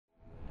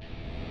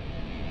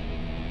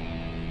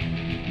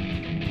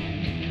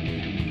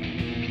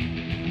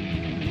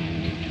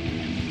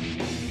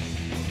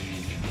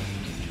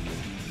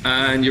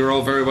And you're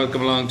all very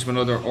welcome along to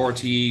another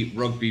RTE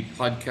Rugby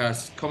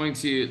podcast coming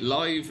to you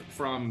live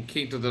from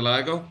Quinta do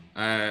Lago.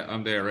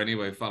 I'm there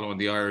anyway, following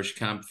the Irish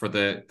camp for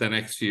the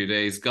next few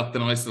days. Got the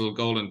nice little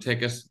golden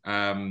ticket.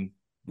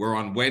 We're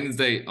on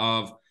Wednesday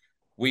of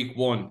week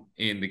one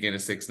in the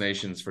Guinness Six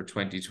Nations for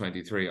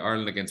 2023.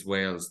 Ireland against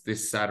Wales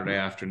this Saturday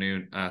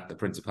afternoon at the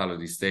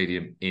Principality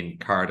Stadium in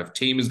Cardiff.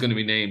 Team is going to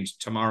be named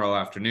tomorrow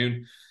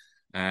afternoon.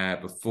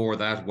 Before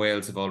that,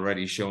 Wales have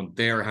already shown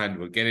their hand.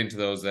 We'll get into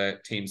those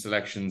team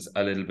selections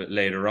a little bit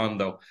later on,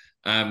 though.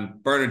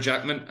 Bernard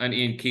Jackman and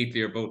Ian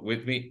Keithley are both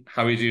with me.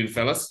 How are you doing,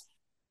 fellas?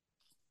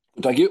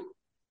 Thank you.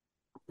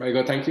 Very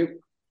good, thank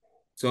you.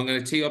 So I'm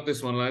going to tee up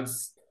this one,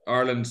 lads.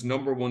 Ireland's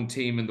number one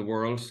team in the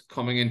world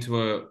coming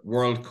into a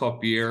World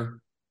Cup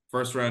year,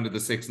 first round of the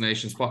Six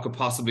Nations. What could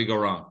possibly go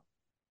wrong?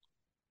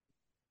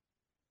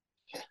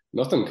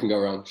 Nothing can go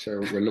wrong.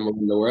 Sure, we're number one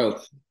in the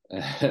world.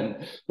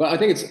 Well, I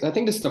think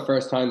this is the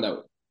first time that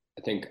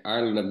I think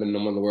Ireland have been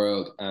number one in the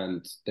world,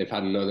 and they've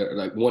had another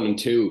like one and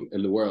two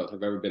in the world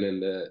have ever been in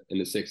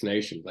the Six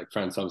Nations. Like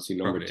France, obviously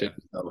number Probably, two.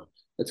 yeah. So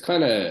it's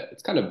kind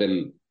of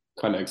been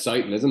kind of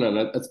exciting, isn't it?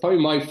 And it's probably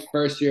my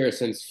first year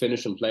since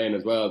finishing playing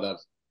as well that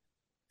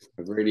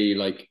I've really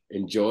like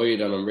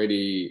enjoyed, and I'm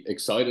really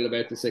excited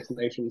about the Six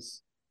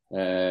Nations.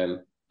 I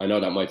know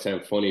that might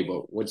sound funny,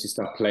 but once you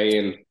start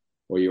playing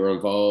or you're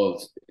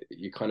involved,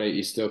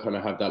 you still kind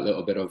of have that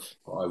little bit of,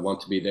 oh, I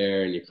want to be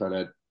there, and you kind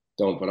of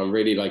don't. But I'm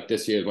really like,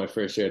 this year is my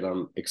first year that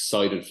I'm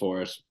excited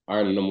for it.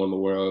 Ireland number one in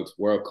the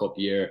World Cup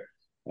year,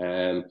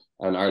 and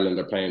Ireland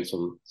are playing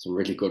some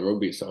really good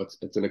rugby, so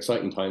it's an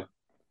exciting time.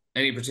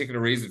 Any particular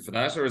reason for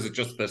that, or is it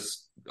just that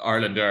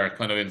Ireland are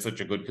kind of in such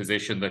a good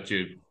position that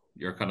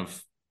you're kind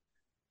of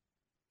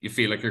you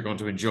feel like you're going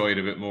to enjoy it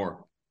a bit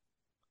more?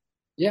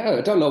 Yeah,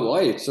 I don't know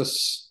why. It's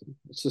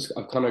just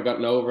I've kind of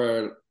gotten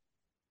over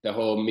the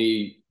whole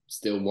me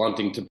still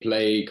wanting to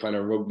play kind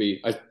of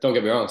rugby. I don't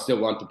get me wrong, I still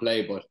want to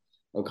play, but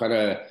I'm kind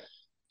of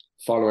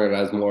following it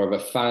as more of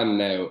a fan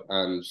now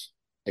and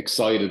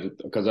excited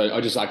because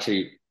I just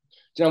actually,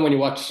 you know, when you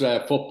watch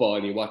football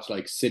and you watch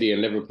like City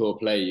and Liverpool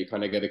play, you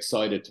kind of get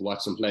excited to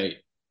watch them play.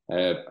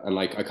 And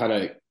like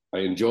I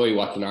enjoy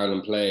watching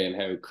Ireland play and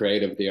how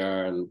creative they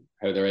are and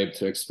how they're able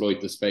to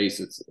exploit the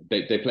space.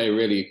 They play a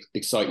really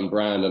exciting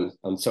brand,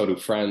 and so do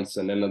France.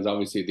 And then there's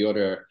obviously the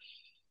other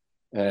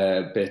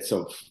bits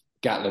of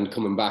Gatland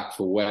coming back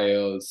for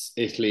Wales.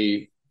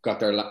 Italy got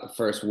their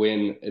first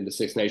win in the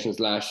Six Nations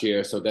last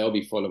year, so they'll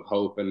be full of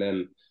hope. And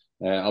then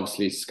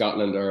obviously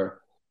Scotland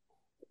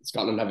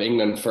have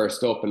England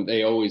first up, and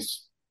they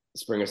always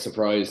spring a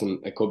surprise, and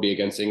it could be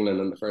against England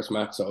in the first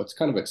match. So it's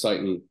kind of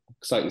exciting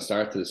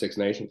start to the Six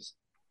Nations.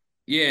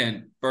 Yeah,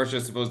 and Bert, I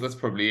suppose that's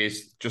probably it.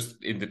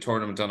 Just in the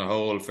tournament on a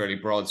whole, fairly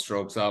broad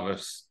strokes of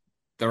it.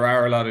 There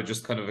are a lot of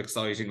just kind of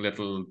exciting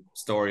little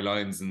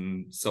storylines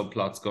and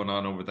subplots going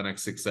on over the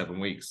next 6-7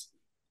 weeks.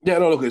 Yeah,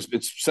 no, look,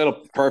 it's set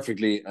up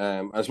perfectly.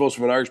 I suppose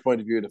from an Irish point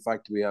of view, the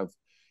fact that we have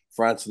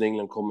France and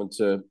England coming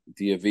to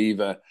the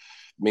Aviva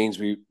means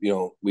we've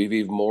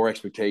even more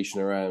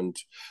expectation around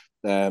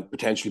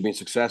potentially being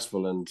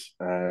successful, and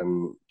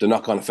the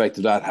knock-on effect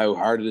of that, how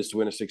hard it is to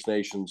win a Six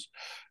Nations.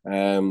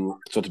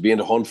 So to be in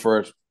the hunt for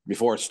it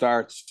before it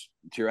starts,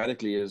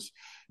 theoretically, is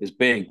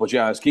big. But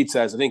yeah, as Keith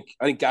says, I think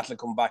Gatland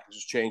coming back and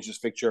just changed his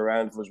fixture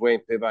around. If it was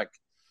Wayne Pivac,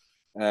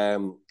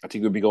 I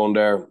think we'd be going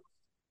there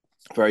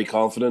very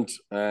confident.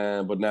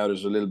 But now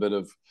there's a little bit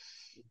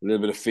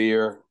of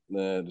fear.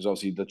 There's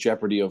obviously the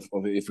jeopardy of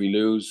if we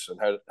lose and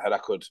how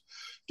that could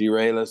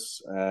derail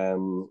us.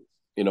 And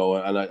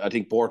I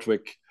think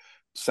Borthwick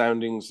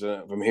soundings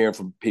from hearing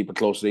from people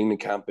close to the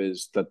England camp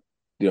is that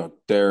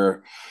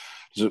they're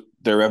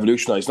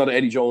revolutionised. Not that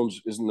Eddie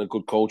Jones isn't a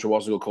good coach or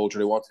wasn't a good coach, or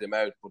they wanted him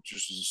out, but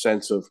just there's a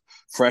sense of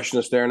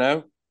freshness there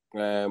now.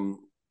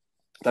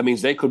 That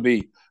means they could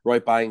be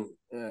right bang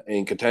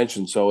in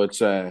contention. So it's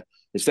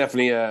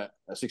definitely a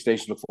Six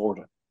Nations to look forward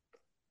to.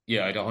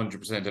 Yeah, I'd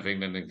 100% have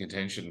England in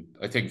contention.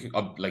 I think,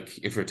 like,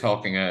 if you're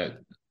talking a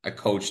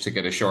coach to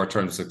get a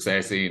short-term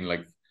success in,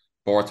 like,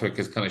 Borthwick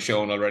has kind of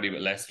shown already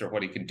with Leicester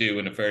what he can do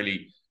in a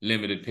fairly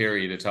limited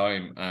period of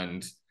time.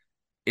 And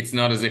it's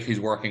not as if he's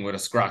working with a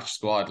scratch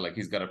squad. Like,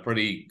 he's got a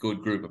pretty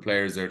good group of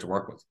players there to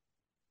work with.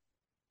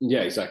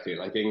 Yeah, exactly.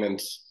 Like England,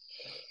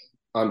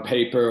 on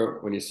paper,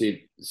 when you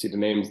see the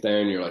names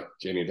down, you're like,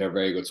 Jenny, they're a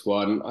very good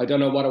squad. And I don't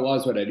know what it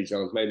was with Eddie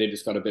Jones. Maybe they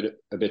just got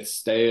a bit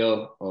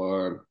stale,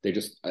 or they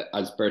just,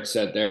 as Bert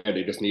said there,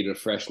 they just needed a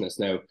freshness.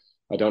 Now,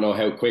 I don't know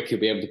how quick he'll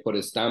be able to put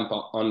his stamp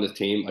on the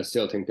team. I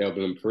still think they'll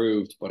be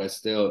improved, but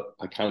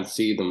I can't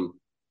see them.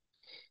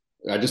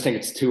 I just think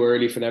it's too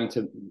early for them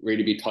to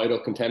really be title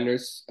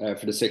contenders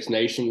for the Six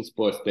Nations,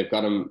 but they've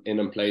got them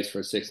in place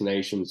for Six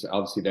Nations.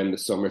 Obviously, then the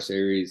summer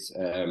series,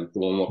 the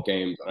warm-up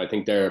games. I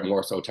think they're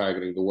more so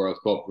targeting the World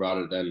Cup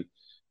rather than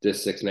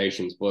this Six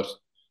Nations. But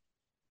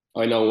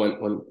I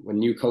know when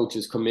new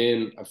coaches come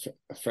in,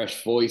 a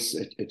fresh voice,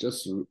 it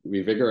just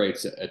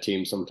revigorates a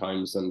team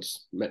sometimes, and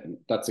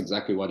that's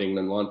exactly what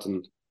England want.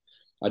 And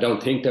I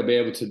don't think they'll be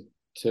able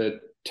to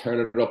turn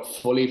it up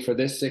fully for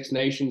this Six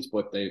Nations,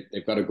 but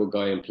they've got a good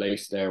guy in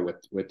place there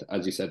with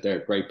as you said,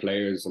 they're great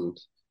players, and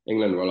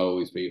England will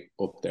always be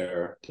up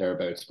there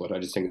thereabouts. But I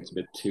just think it's a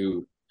bit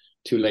too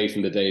late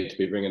in the day to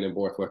be bringing in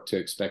Borthwick to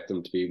expect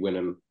them to be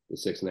winning the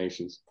Six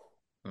Nations.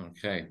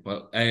 Okay,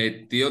 well,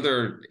 the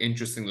other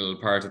interesting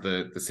little part of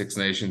the Six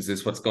Nations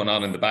is what's going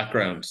on in the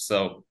background.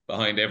 So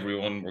behind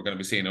everyone we're going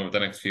to be seeing over the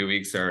next few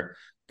weeks are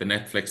the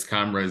Netflix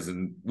cameras,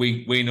 and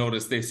we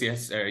noticed this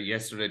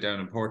yesterday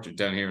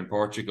down here in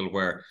Portugal,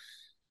 where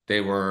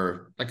they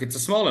were like, it's a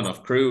small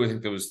enough crew. I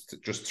think there was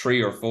just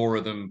 3 or 4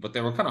 of them, but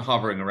they were kind of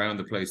hovering around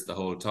the place the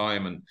whole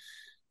time. And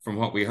from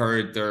what we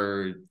heard,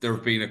 there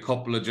have been a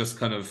couple of just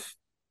kind of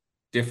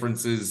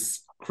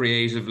differences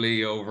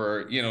creatively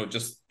over,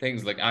 just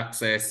things like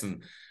access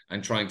and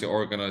trying to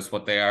organize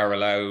what they are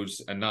allowed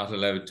and not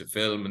allowed to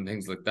film and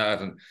things like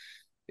that. And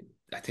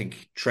I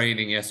think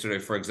training yesterday,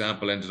 for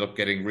example, ended up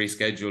getting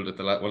rescheduled at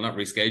not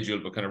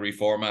rescheduled, but kind of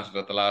reformatted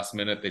at the last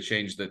minute. They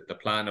changed the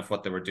plan of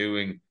what they were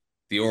doing,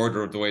 the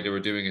order of the way they were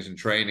doing it in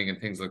training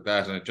and things like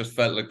that. And it just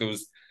felt like there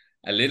was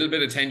a little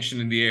bit of tension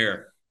in the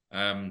air.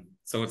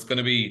 So it's going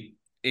to be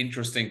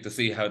interesting to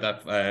see how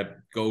that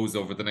goes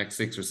over the next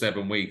 6 or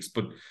 7 weeks.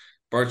 But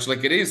Birch,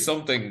 like, it is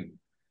something,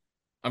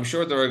 I'm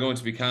sure there are going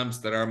to be camps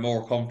that are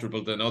more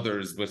comfortable than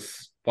others with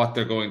what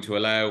they're going to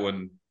allow.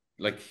 And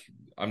like,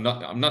 I'm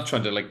not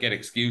trying to like get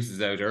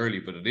excuses out early,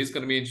 but it is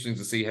going to be interesting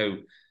to see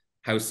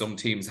how some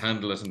teams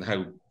handle it and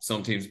how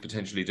some teams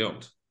potentially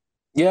don't.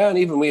 Yeah, and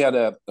even we had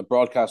a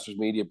broadcasters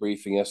media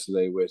briefing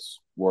yesterday with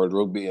World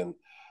Rugby, and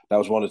that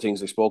was one of the things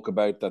they spoke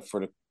about, that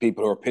for the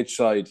people who are pitch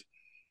side,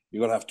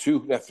 you're going to have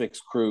 2 Netflix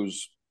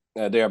crews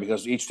there,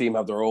 because each team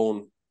have their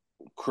own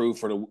crew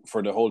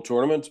for the whole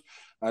tournament,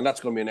 and that's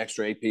going to be an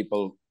extra 8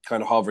 people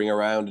kind of hovering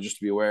around, and just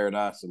to be aware of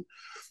that,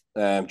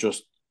 and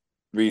just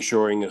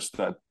reassuring us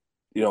that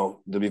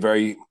they'll be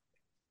very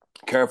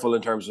careful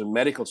in terms of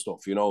medical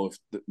stuff. If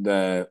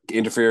the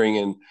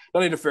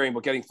not interfering,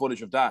 but getting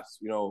footage of that.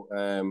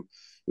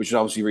 Which is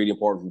obviously really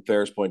important from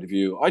players' point of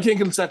view. I think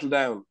it'll settle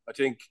down. I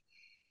think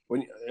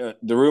when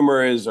the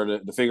rumor is, or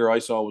the figure I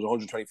saw was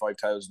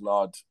 125,000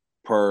 odd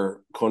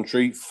per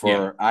country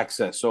for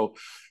access. So,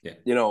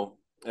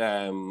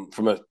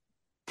 from a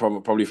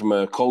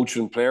coach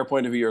and player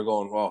point of view, you're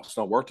going, oh, it's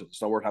not worth it.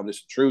 It's not worth having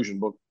this intrusion.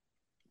 But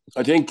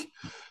I think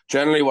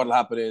generally what will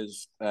happen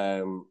is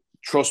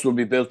trust will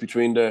be built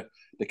between the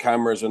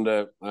cameras and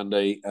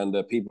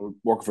the people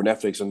working for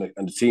Netflix and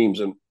the teams,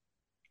 and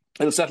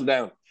it'll settle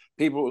down.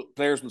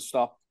 Players will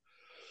stop.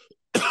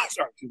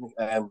 Sorry, excuse me.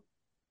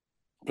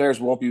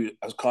 Players won't be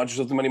as conscious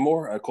of them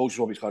anymore. Coaches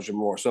won't be conscious of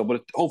them more. So,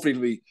 but hopefully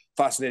it'll be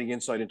fascinating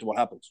insight into what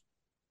happens.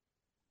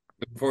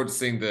 Looking forward to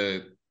seeing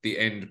the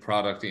end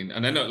product and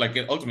I know, like,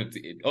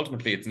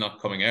 ultimately it's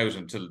not coming out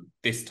until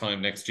this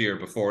time next year,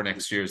 before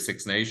next year's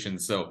Six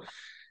Nations. So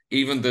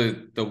even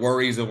the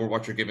worries over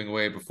what you're giving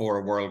away before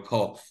a World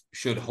Cup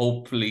should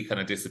hopefully kind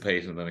of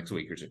dissipate in the next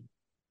week or two.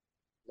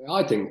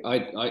 I think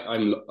I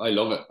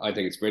love it. I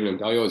think it's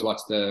brilliant. I always watch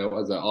the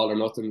All or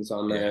Nothings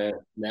on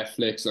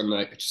Netflix, and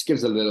like, it just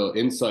gives a little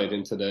insight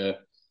into the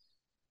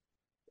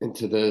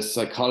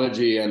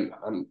psychology and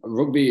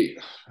rugby.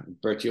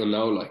 Bert, you'll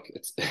know, like,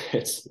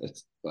 it's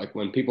like,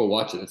 when people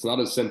watch it, it's not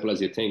as simple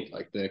as you think.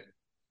 Like, there's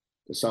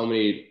so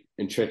many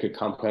intricate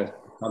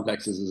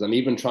complexes, and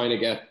even trying to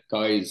get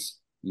guys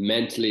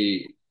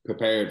mentally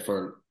prepared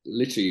for,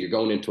 literally, you're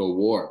going into a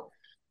war,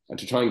 and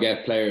to try and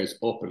get players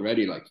up and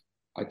ready. Like,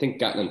 I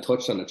think Gatland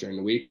touched on it during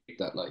the week,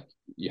 that like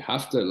you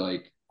have to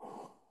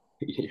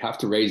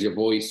raise your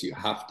voice. You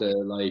have to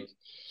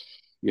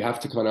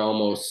kind of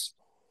almost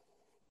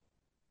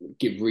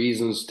give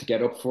reasons to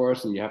get up for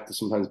it, and you have to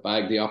sometimes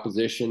bag the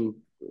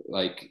opposition.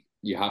 Like,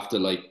 you have to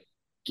like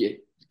get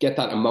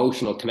that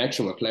emotional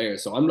connection with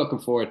players. So I'm looking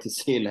forward to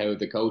seeing how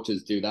the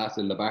coaches do that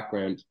in the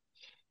background,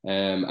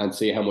 and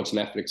see how much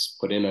Netflix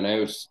put in and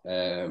out,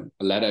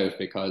 let out,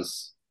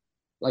 because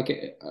like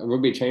a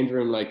rugby change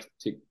room,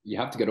 you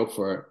have to get up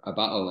for a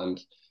battle, and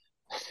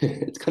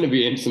it's going to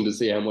be interesting to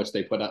see how much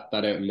they put that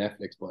out on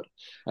Netflix.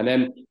 And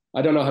then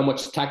I don't know how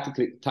much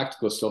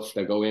tactical stuff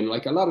they go in.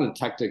 Like, a lot of the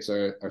tactics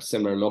are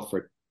similar enough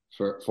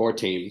for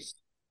teams,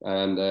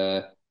 and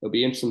it'll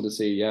be interesting to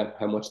see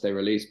how much they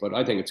release. But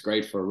I think it's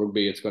great for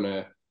rugby. It's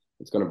gonna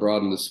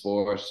broaden the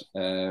sport,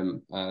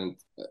 and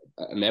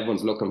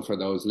everyone's looking for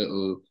those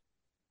little,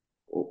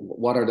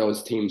 what are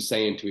those teams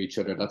saying to each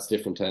other that's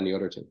different to any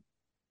other team.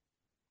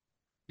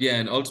 Yeah,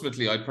 and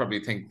ultimately, I'd probably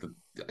think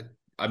that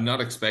I'm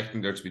not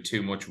expecting there to be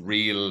too much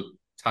real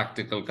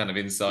tactical kind of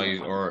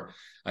insight, or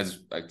as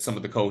some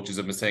of the coaches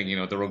have been saying,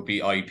 the rugby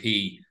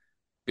IP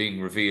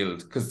being revealed.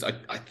 Because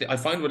I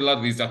find with a lot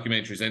of these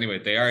documentaries anyway,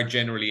 they are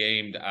generally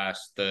aimed at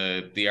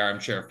the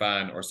armchair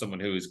fan or someone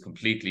who is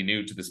completely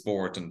new to the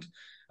sport, and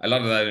a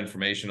lot of that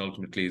information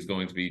ultimately is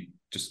going to be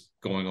just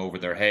going over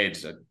their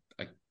heads.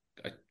 I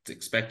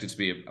expect it to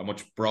be a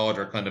much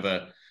broader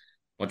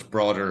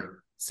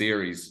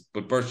series.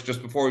 But Birch,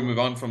 just before we move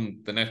on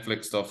from the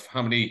Netflix stuff,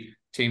 how many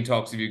team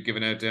talks have you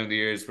given out down the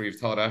years where you've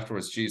thought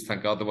afterwards, geez,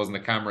 thank God there wasn't a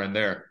camera in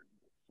there?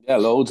 Yeah,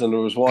 loads. And there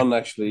was one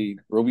actually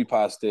Ruby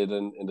Pass did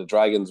in the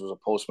Dragons was a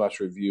post match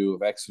review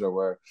of Exeter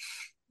where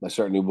I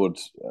certainly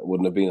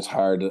wouldn't have been as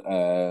hard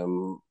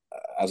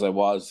as I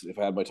was if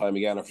I had my time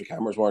again, if the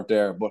cameras weren't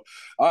there. But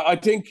I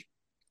think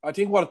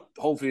what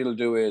hopefully it'll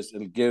do is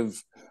it'll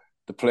give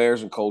the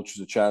players and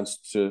coaches a chance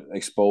to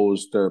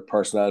expose their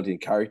personality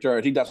and character.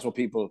 I think that's what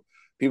people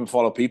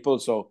follow people.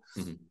 So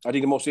I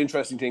think the most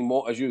interesting thing,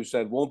 as you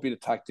said, won't be the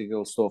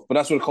tactical stuff, but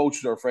that's what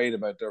coaches are afraid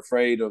about. They're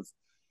afraid of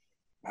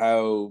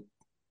how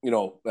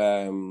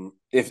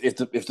if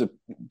the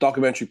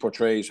documentary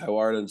portrays how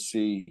Ireland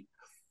see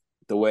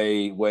the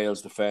way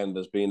Wales defend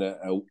as being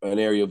an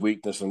area of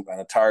weakness and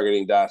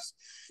targeting that.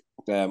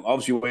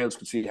 Obviously, Wales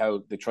can see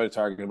how they try to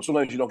target them, but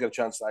sometimes you don't get a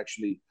chance to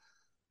actually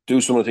do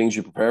some of the things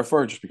you prepare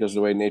for just because of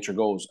the way nature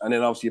goes. And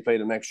then obviously you play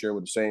them next year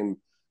with the same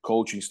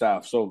coaching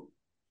staff. So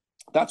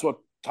that's what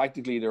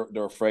tactically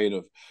they're afraid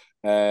of.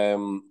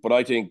 But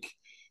I think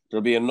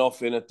there'll be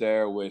enough in it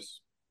there with,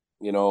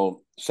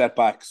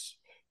 setbacks,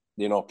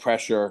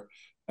 pressure,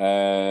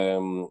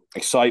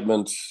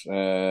 excitement,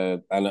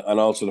 and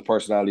also the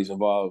personalities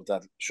involved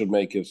that should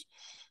make it,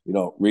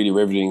 really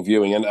riveting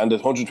viewing. And the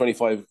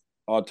 125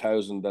 odd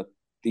thousand that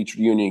each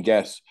union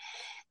gets,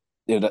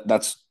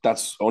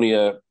 that's only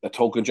a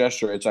token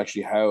gesture. It's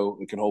actually how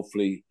it can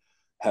hopefully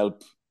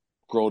help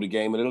grow the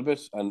game a little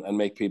bit and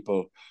make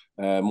people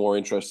more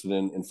interested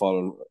in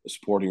following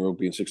supporting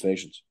rugby in Six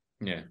Nations.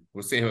 Yeah,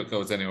 we'll see how it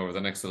goes anyway over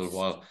the next little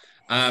while.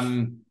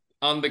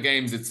 On the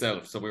games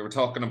itself, so we were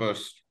talking about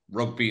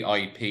rugby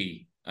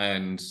IP,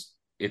 and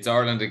it's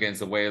Ireland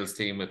against a Wales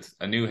team with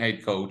a new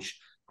head coach.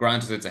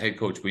 Granted, it's a head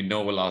coach we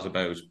know a lot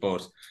about,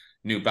 but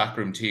new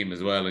backroom team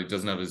as well. He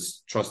doesn't have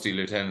his trusty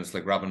lieutenants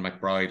like Robin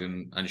McBride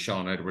and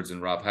Sean Edwards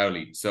and Rob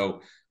Howley. So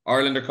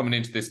Ireland are coming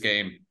into this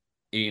game,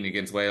 Ian,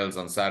 against Wales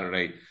on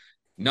Saturday,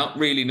 not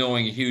really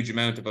knowing a huge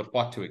amount about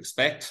what to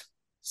expect.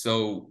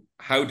 So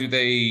how do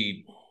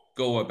they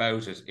go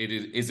about it?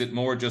 Is it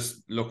more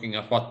just looking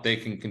at what they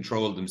can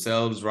control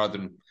themselves rather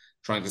than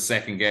trying to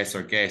second guess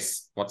or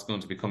guess what's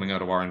going to be coming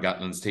out of Warren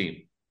Gatland's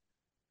team?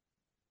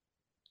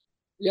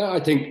 Yeah, I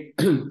think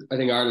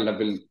Ireland have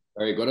been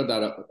very good at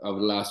that over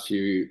the last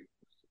few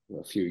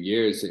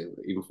years,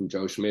 even from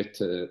Joe Schmidt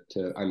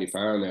to Andy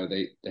Farrell now.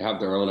 They have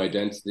their own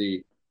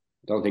identity.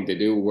 I don't think they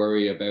do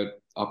worry about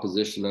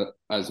opposition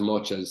as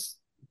much as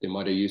they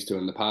might have used to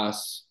in the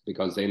past,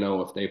 because they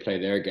know if they play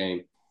their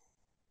game,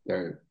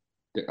 they're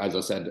as I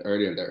said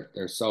earlier,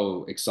 they're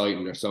so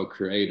exciting, they're so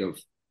creative,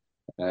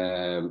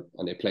 and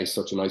they play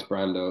such a nice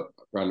brand of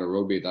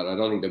rugby that I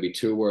don't think they'll be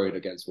too worried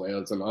against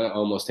Wales. And I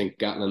almost think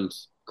Gatland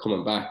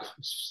coming back,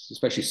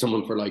 especially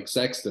someone for like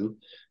Sexton,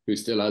 who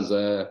still has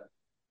a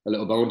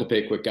little bone to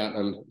pick with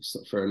Gatland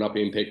for not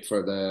being picked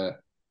for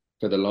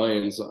the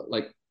Lions.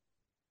 Like,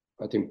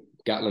 I think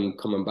Gatland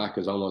coming back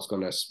is almost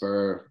going to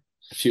spur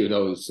a few of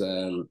those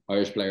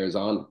Irish players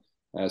on.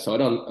 I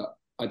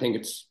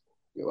think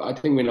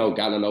we know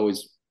Gatland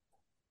always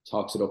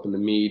talks it up in the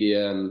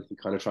media and he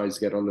kind of tries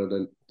to get under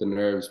the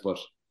nerves, but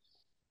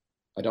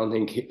I don't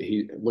think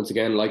he once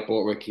again, like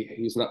Bortwick,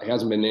 he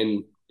hasn't been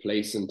in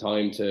place and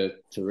time to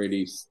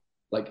really,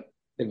 like,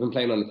 they've been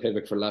playing on the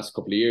pivot for the last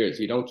couple of years.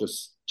 You don't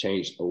just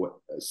change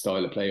a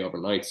style of play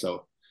overnight.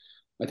 So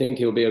I think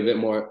he'll be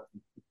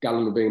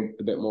Gatland will be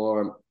a bit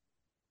more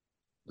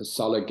a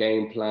solid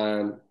game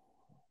plan,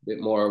 a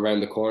bit more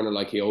around the corner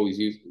like he always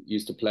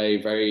used to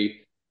play,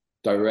 very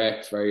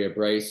direct, very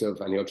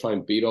abrasive, and he'll try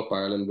and beat up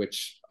Ireland,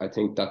 which I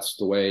think that's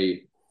the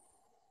way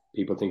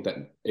people think that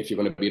if you're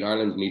going to beat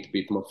Ireland, you need to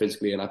beat them up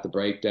physically and at the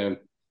breakdown.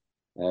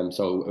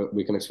 So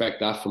we can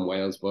expect that from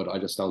Wales, but I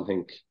don't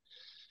think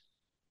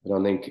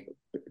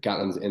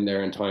Gatland's in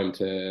there in time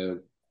to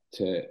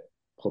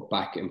put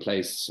back in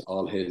place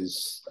all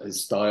his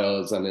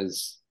styles and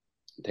his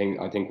thing.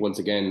 I think once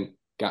again,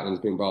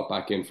 Gatland's been brought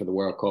back in for the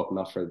World Cup,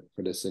 not for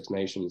the Six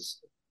Nations.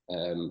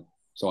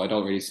 So I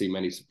don't really see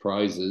many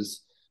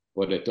surprises,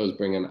 but it does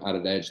bring an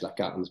added edge that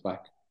Gatland's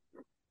back.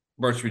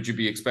 Birch, would you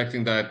be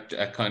expecting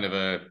that kind of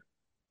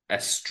a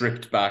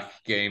stripped back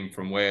game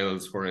from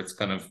Wales where it's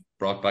kind of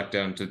brought back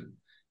down to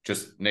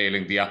just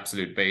nailing the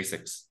absolute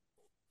basics?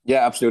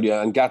 Yeah, absolutely.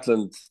 And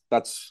Gatland,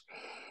 that's,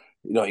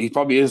 he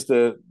probably is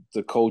the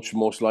coach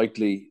most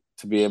likely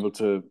to be able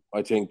to,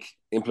 I think,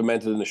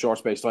 implement it in a short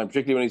space of time,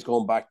 particularly when he's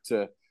going back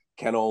to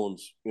Ken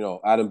Owens,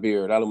 Adam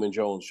Beard, Alan Wynne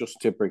Jones,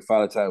 Justin Tipuric,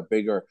 Faletau,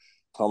 Bigger,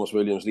 Thomas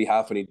Williams, Lee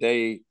Halfpenny.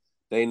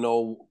 They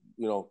know,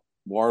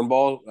 Warren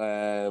Ball,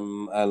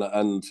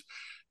 and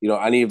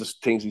any of the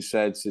things he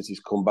said since he's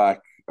come back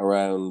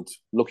around,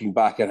 looking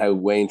back at how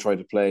Wayne tried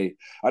to play.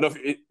 I don't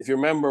know if you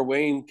remember,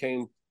 Wayne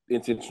came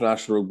into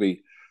international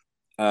rugby,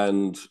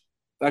 and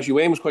actually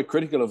Wayne was quite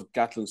critical of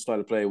Gatland's style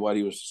of play while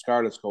he was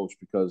Scarlet's coach,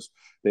 because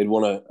they'd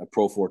won a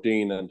Pro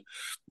 14 and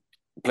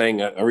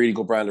playing a really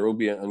good brand of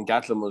rugby, and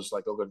Gatland was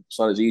like, "Oh, it's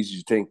not as easy as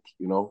you think."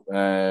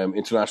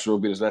 International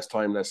rugby, there's less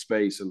time, less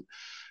space, and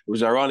it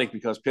was ironic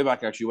because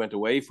Pivac actually went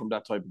away from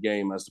that type of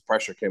game as the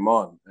pressure came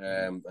on,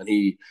 and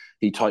he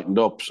tightened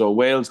up. So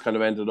Wales kind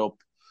of ended up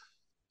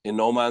in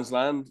no man's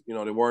land. They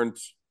weren't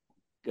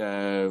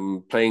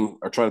playing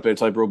or trying to play the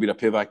type of rugby that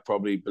Pivac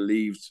probably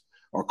believed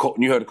or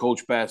knew how to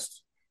coach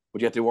best,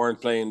 but yet they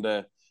weren't playing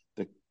the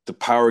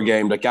power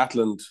game that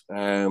Gatland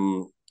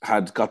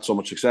had got so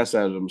much success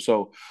out of them.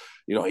 So,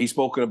 Gatland's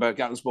spoken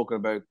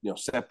about,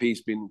 set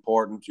piece being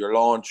important, your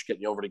launch,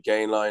 getting you over the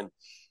gain line,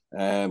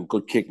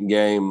 good kicking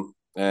game,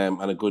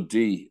 and a good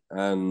D.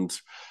 And,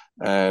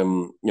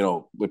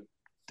 with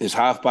his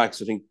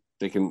halfbacks, I think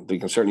they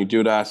can certainly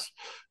do that.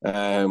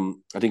 I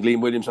think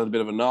Liam Williams has a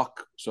bit of a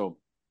knock, so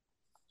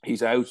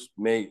he's out.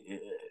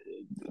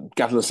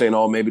 Gatland saying,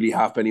 "Oh, maybe the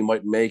halfpenny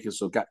might make it,"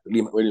 so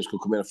Liam Williams could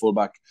come in at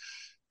fullback.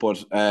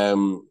 But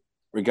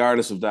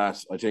regardless of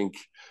that, I think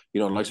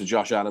the likes of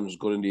Josh Adams is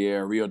good in the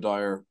air. Rio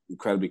Dyer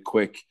incredibly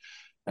quick,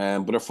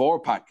 but their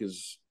forward pack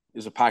is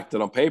a pack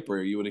that on paper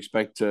you would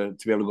expect to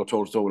be able to go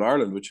toe to toe with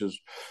Ireland, which is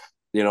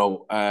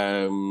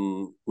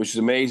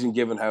amazing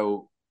given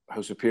how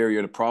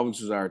superior the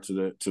provinces are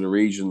to the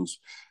regions,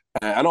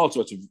 and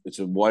also it's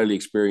a wildly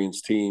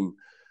experienced team,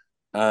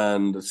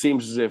 and it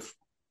seems as if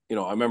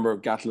I remember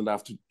Gatland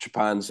after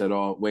Japan said,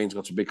 "Oh, Wayne's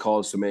got some big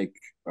calls to make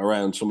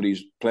around some of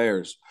these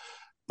players,"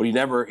 but he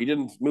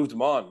didn't move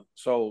them on.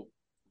 So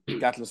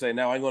Gatland saying,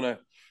 "Now I'm gonna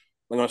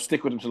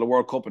stick with him to the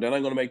World Cup, and then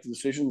I'm gonna make the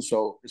decision."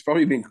 So it's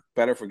probably been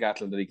better for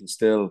Gatland that he can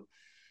still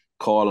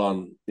call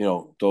on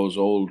those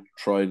old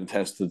tried and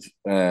tested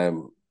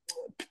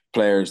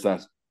players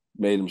that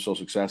made him so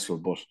successful.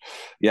 But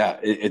yeah,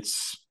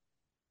 it's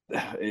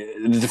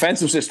the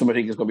defensive system. I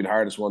think is going to be the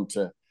hardest one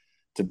to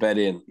bet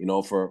in.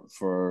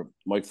 For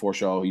Mike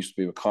Forshaw, who used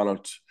to be with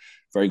Connacht,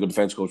 very good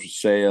defense coach with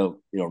Sale.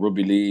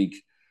 Rugby league,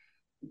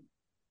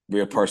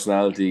 real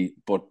personality.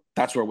 But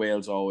that's where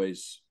Wales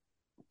always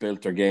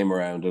built their game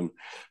around. And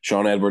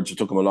Sean Edwards, it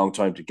took him a long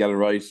time to get it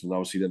right, and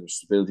obviously then there's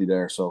stability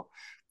there. So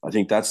I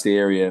think that's the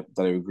area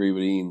that I agree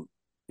with Ian.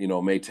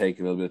 May take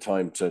a little bit of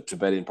time to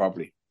bet in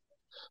properly.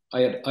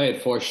 I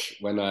had Forsh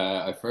when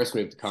I first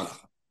moved to Connacht,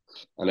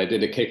 and I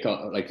did a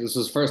kickoff. Like, this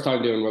was the first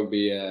time doing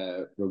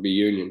rugby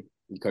union.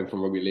 He came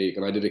from rugby league,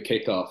 and I did a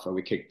kickoff, and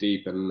we kicked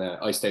deep, and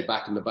I stayed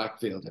back in the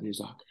backfield, and he was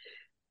like,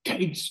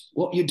 "Cates,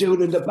 what are you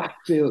doing in the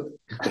backfield?"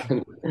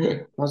 I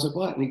was like,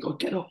 "What?" And he goes,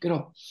 "Get up, get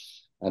up."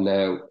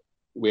 And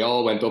we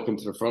all went up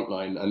into the front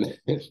line, and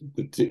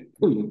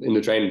in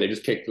the training they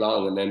just kicked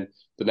long, and then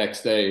the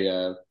next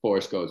day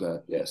Forrest goes,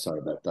 "Yeah, sorry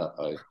about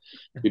that.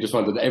 We just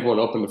wanted everyone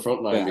up in the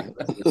front line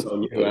because it was so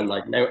new." And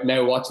like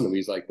now watching him,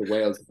 he's like the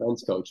Wales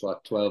defense coach.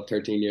 What, 12,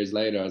 13 years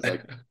later? I was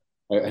like,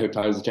 how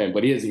times have changed.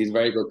 But he's a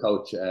very good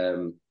coach.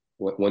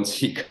 Once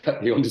he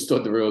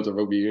understood the rules of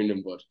rugby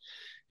union, but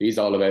he's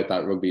all about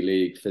that rugby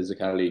league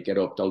physicality. Get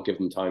up, don't give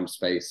them time,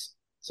 space.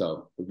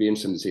 So it'd be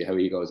interesting to see how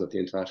he goes at the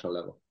international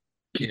level.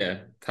 Yeah,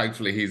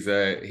 thankfully he's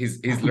learned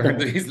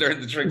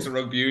the tricks of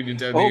rugby union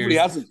down Hopefully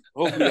the years.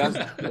 Hopefully he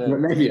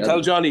hasn't.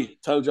 Tell Johnny.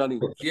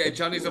 Yeah,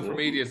 Johnny's up for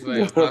media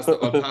today.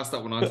 I'll pass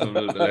that one on to him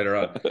a little bit later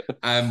on.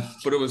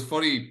 But it was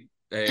funny.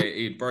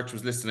 Birch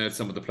was listing out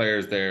some of the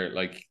players there,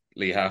 like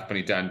Lee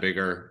Halfpenny, Dan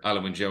Biggar,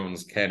 Alan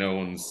Jones, Ken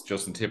Owens,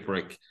 Justin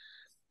Tipperick.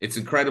 It's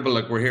incredible.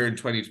 Like, we're here in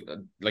 20.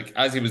 Like,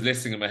 as he was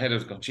listing in my head, I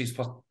was going, "Geez,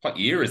 what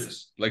year is it?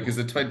 Like, is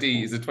it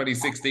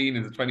 2016?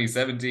 Is it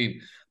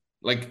 2017?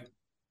 Like."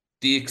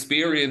 The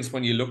experience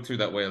when you look through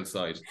that Wales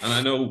side, and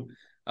I know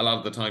a lot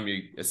of the time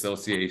you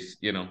associate,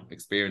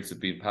 experience with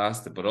being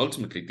past it, but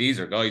ultimately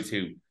these are guys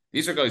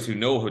who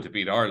know how to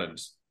beat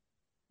Ireland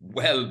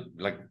well,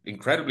 like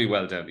incredibly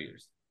well down the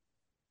years.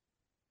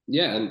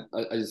 Yeah, and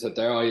as I said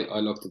there, I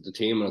looked at the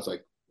team and I was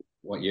like,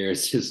 "What year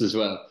is this as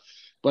well?"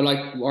 But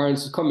like,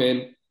 Warren's come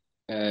in,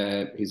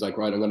 he's like,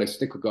 "Right, I'm going to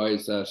stick with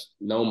guys that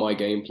know my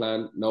game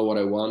plan, know what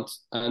I want,"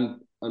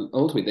 and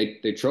ultimately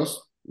they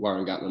trust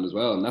Warren Gatland as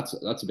well, and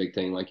that's a big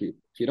thing. Like, if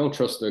you don't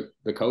trust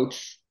the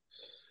coach,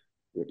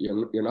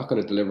 you're not going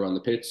to deliver on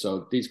the pitch.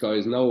 So these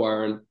guys know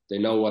Warren, they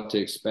know what to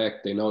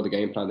expect, they know the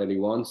game plan that he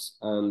wants,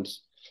 and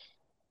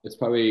it's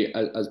probably,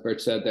 as Bert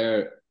said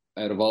there,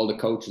 out of all the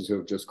coaches who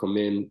have just come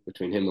in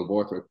between him and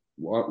Borthwick,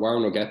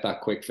 Warren will get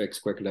that quick fix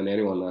quicker than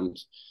anyone,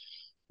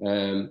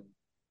 and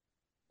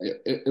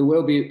it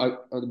will be.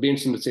 It'll be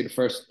interesting to see the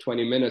first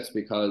 20 minutes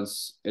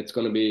because it's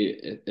going to be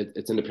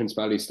it's in the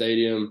Principality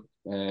Stadium.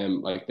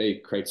 Like, they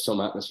create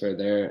some atmosphere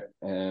there,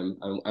 and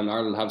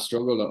Ireland have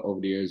struggled over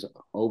the years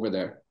over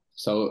there,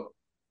 so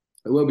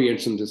it will be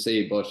interesting to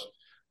see. But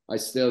I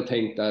still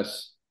think that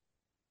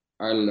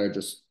Ireland are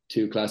just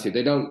too classy.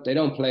 They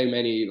don't play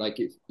many, like,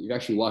 if you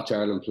actually watch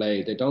Ireland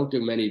play, they don't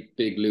do many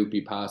big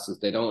loopy passes.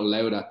 They don't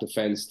allow that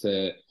defense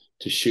to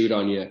shoot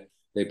on you.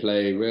 They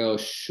play real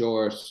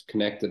short,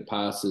 connected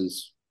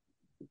passes,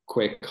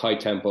 quick, high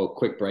tempo,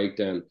 quick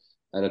breakdown,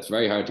 and it's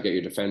very hard to get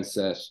your defense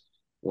set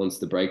once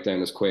the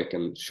breakdown is quick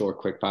and short,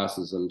 quick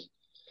passes. And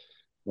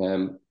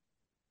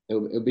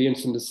it'll be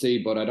interesting to see,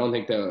 but I don't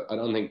think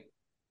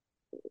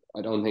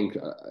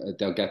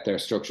they'll get their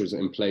structures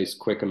in place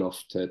quick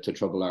enough to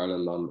trouble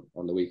Ireland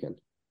on the weekend.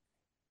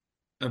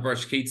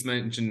 Birch, Keats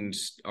mentioned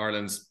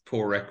Ireland's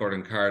poor record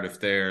in Cardiff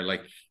there.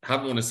 Like,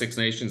 haven't won a Six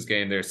Nations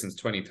game there since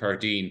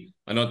 2013.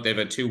 I know they've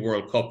had 2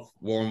 World Cup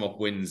warm-up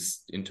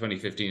wins in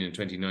 2015 and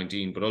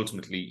 2019, but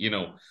ultimately,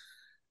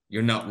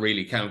 you're not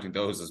really counting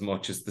those as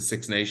much as the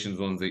Six Nations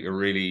ones that you're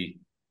really,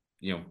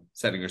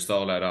 setting your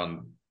stall out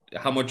on.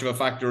 How much of a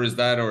factor is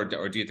that, or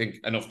do you think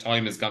enough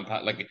time has gone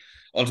past? Like,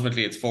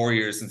 ultimately, it's 4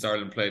 years since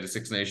Ireland played a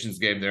Six Nations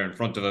game there in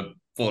front of a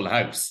full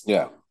house.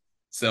 Yeah.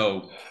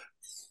 So,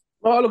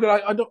 well, look,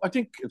 I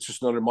think it's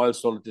just another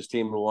milestone that this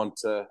team will want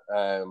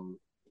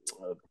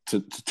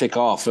to tick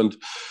off, and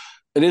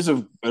it is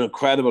an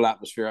incredible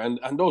atmosphere.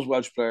 And those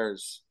Welsh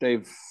players,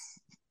 they've,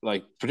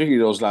 like,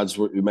 particularly those lads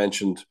you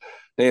mentioned,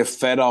 they have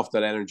fed off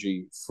that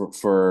energy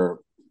for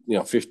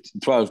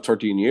 12,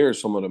 13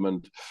 years, some of them,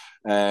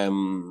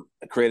 and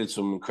created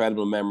some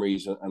incredible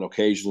memories and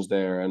occasions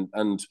there.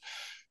 And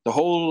the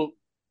whole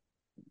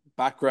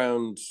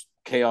background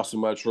chaos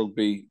in Welsh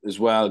rugby as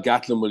well,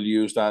 Gatlin will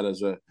use that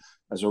as a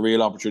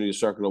real opportunity to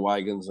circle the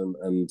wagons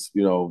and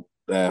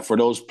for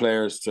those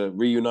players to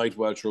reunite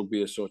Welsh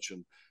rugby as such,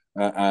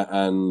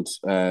 and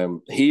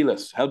heal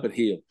us, help it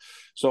heal.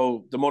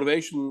 So the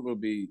motivation will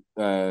be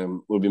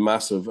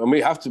massive, and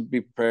we have to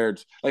be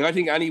prepared. Like, I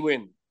think any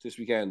win this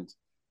weekend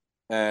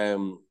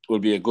will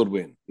be a good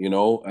win,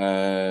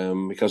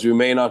 because we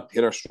may not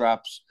hit our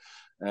straps.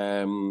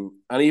 And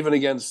even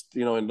against,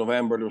 in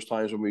November, there was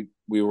times when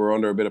we were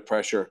under a bit of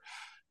pressure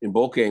in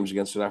both games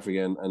against South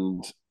Africa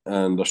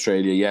and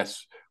Australia.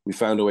 Yes, we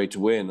found a way to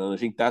win, and I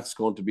think that's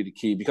going to be the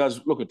key. Because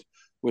look,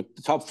 with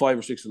the top 5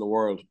 or 6 in the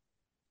world,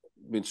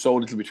 been so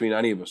little between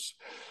any of us,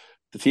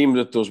 the team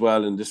that does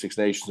well in the Six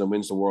Nations and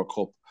wins the World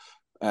Cup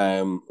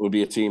will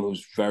be a team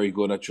who's very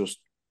good at just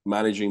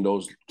managing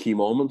those key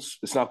moments.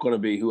 It's not going to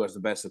be who has the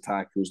best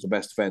attack, who's the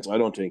best defense. I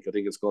think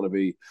it's going to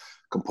be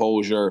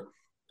composure,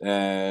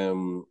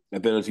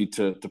 ability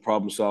to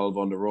problem solve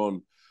on the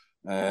run,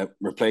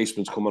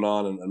 replacements coming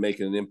on and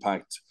making an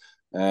impact.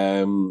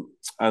 And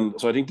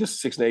so I think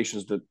this Six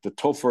Nations, the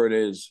tougher it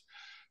is,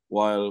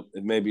 while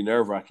it may be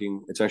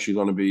nerve-wracking, it's actually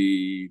going to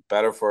be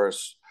better for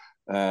us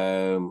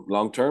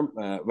long term,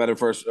 better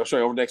for us,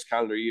 over the next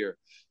calendar year.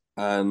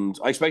 And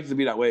I expect it to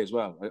be that way as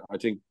well. I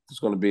think there's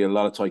going to be a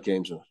lot of tight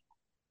games in it.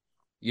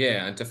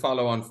 Yeah, and to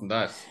follow on from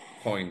that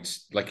point,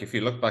 like, if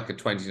you look back at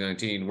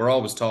 2019, we're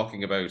always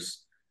talking about,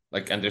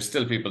 like, and there's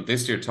still people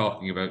this year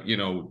talking about,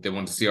 they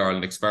want to see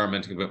Ireland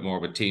experimenting a bit more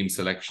with team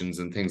selections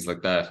and things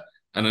like that.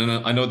 And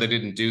I know they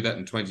didn't do that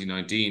in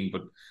 2019,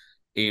 but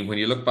Ian, when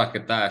you look back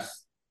at that,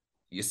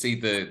 you see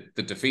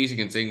the defeat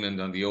against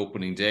England on the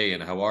opening day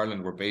and how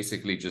Ireland were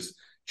basically just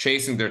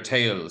chasing their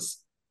tails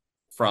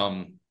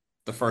from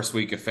the first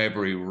week of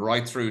February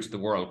right through to the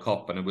World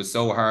Cup. And it was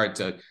so hard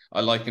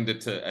I likened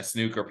it to a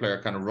snooker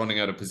player kind of running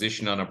out of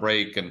position on a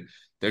break, and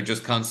they're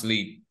just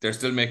constantly, they're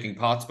still making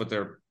pots, but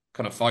they're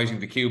kind of fighting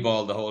the cue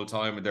ball the whole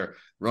time, and they're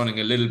running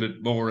a little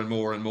bit more and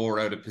more and more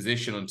out of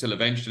position until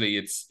eventually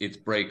it's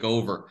break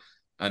over.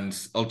 And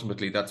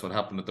ultimately that's what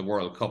happened at the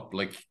World Cup.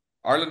 Like,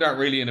 Ireland aren't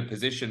really in a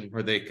position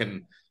where they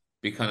can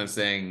be kind of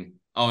saying,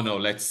 oh no,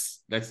 let's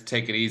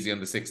take it easy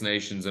on the Six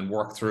Nations and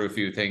work through a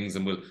few things,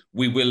 and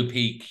we will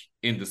peak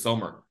in the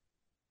summer.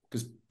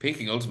 Because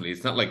peaking, ultimately,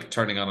 it's not like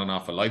turning on and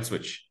off a light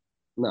switch.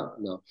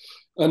 No.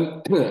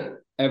 And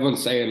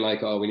everyone's saying,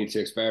 like, oh, we need to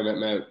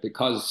experiment now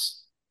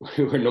because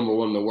we were number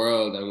 1 in the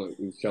world and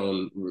we've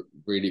shown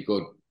really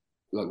good.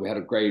 Like, we had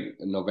a great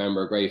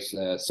November, great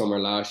summer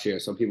last year.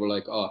 So people are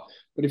like, oh,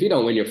 but if you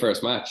don't win your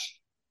first match,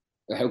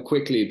 how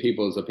quickly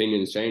people's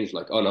opinions change.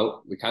 Like, oh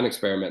no, we can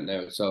experiment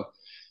now. So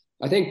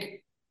I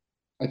think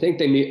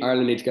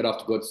Ireland need to get off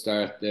to a good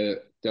start.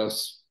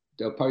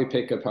 They'll probably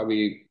pick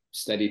a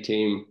steady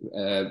team.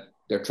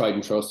 They're tried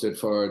and trusted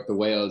for the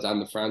Wales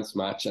and the France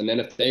match. And then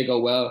if they go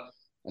well,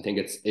 I think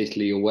it's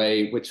Italy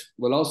away, which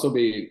will also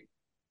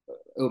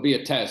it'll be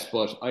a test.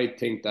 But I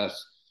think that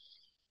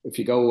if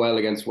you go well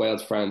against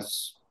Wales,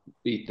 France,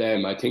 beat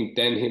them, I think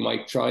then he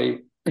might try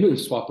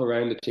swap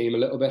around the team a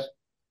little bit.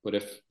 But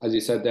if, as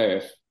you said there,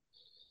 if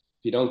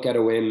you don't get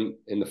a win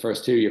in the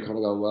first 2, you're kind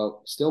of going,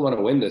 well, still want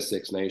to win this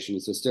Six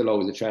Nations. There's still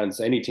always a chance.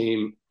 Any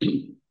team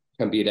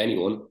can beat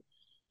anyone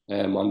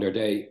on their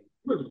day.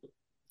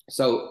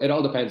 So it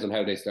all depends on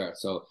how they start.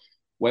 So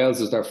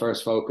Wales is their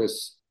first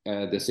focus.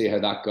 They see how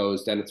that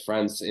goes. Then it's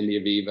France in the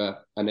Aviva.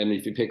 And then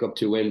if you pick up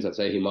 2 wins, I'd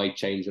say he might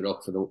change it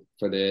up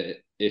for the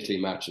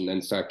Italy match and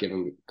then start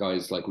giving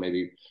guys like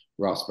maybe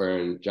Ross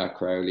Byrne, Jack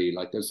Crowley.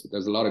 Like,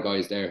 there's a lot of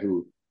guys there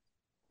who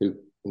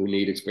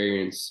need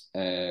experience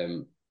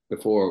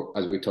before,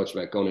 as we touched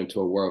about, going into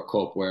a World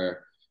Cup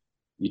where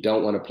you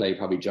don't want to play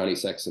probably Johnny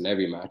Sexton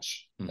every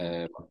match.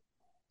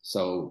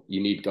 So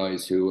you need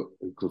guys who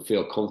could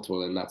feel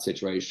comfortable in that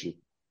situation.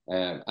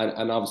 And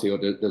obviously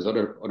there's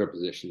other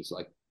positions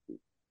like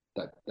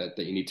that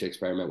you need to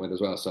experiment with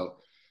as well. So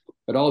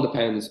it all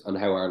depends on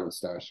how Ireland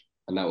start,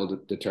 and that will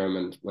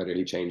determine whether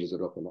he changes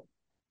it up or not.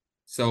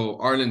 So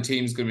Ireland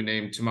team's going to be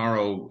named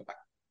tomorrow.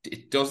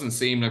 It doesn't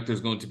seem like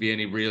there's going to be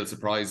any real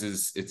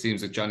surprises. It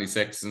seems like Johnny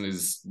Sexton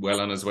is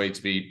well on his way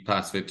to be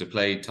past fit to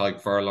play.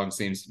 Tyke Furlong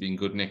seems to be in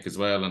good nick as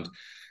well. And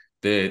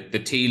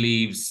the tea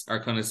leaves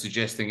are kind of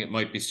suggesting it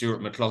might be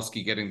Stuart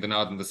McCloskey getting the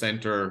nod in the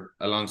centre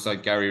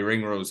alongside Gary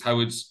Ringrose. How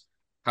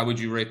would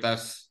you rate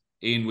that,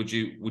 Ian? Would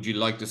you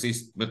like to see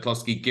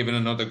McCloskey given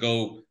another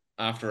go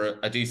after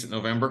a decent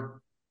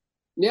November?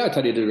 Yeah, I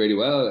thought he did really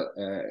well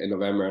in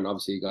November, and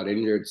obviously he got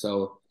injured.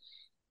 So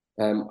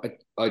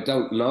I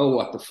don't know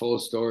what the full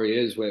story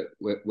is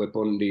with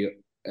Bundy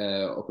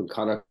up in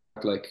Connacht.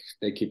 Like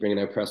they keep bringing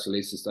out press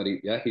releases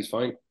that he's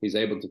fine, he's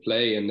able to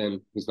play, and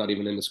then he's not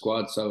even in the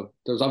squad. So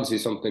there's obviously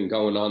something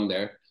going on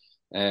there.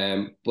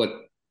 But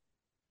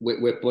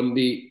with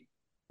Bundy,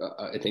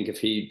 I think if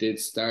he did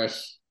start,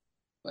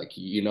 like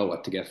you know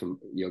what to get from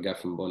you'll get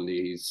from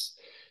Bundy.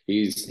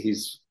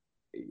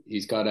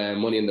 He's got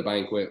money in the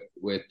bank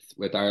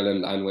with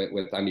Ireland and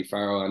with Andy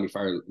Farrell. Andy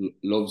Farrell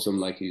loves him.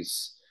 Like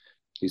he's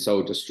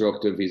so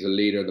destructive. He's a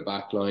leader of the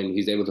back line.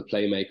 He's able to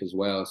play make as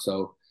well.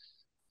 So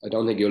I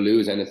don't think you'll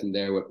lose anything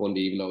there with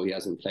Bundy, even though he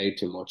hasn't played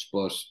too much.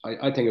 But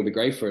I think it'd be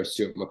great for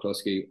Stuart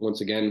McCluskey. Once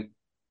again,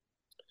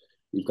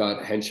 you've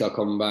got Henshaw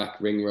coming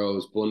back,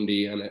 Ringrose,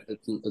 Bundy, and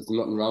it's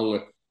nothing wrong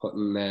with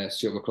putting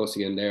Stuart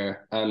McCluskey in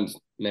there. And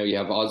now you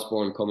have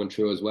Osborne coming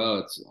through as well.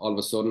 It's all of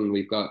a sudden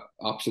we've got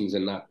options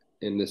in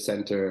the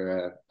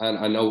centre. And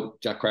I know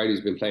Jack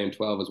Crowley's been playing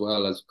 12 as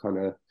well as kind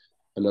of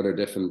another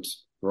different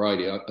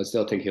variety. I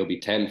still think he'll be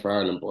 10 for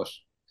Ireland, but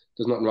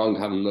there's nothing wrong to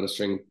having another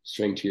string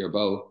to your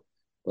bow.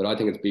 But I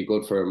think it'd be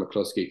good for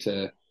McCluskey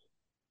to.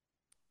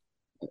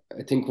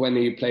 I think when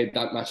he played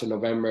that match in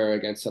November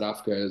against South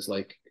Africa, it's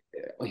like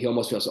he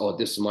almost feels, oh,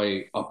 this is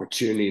my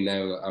opportunity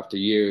now after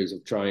years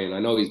of trying. I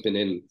know he's been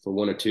in for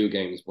 1 or 2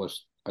 games, but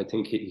I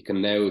think he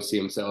can now see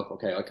himself,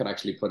 okay, I could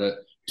actually put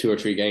 2 or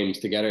 3 games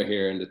together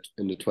here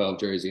in the 12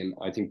 jersey. And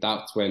I think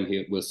that's when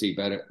we'll see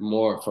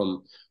more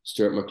from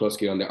Stuart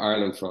McCluskey on the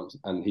Ireland front,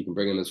 and he can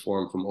bring in his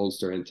form from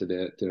Ulster into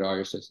the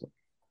Irish system.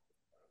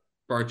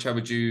 Birch, how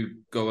would you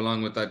go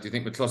along with that? Do you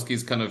think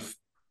McCluskey's kind of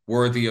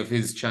worthy of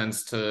his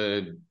chance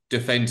to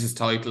defend his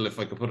title, if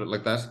I could put it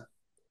like that?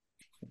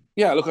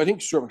 Yeah, look, I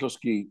think Stuart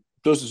McCluskey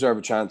does deserve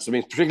a chance. I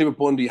mean, particularly with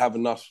Bundy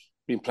having not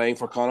been playing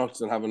for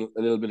Connacht and having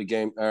a little bit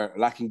of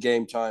lacking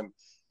game time.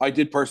 I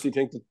did personally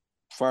think that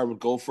Farr would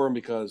go for him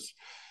because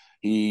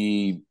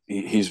he's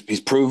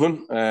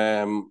proven.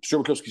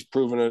 Stuart McCluskey's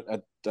proven it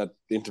at the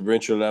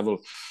interprovincial level,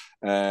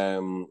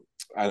 and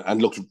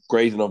looked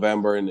great in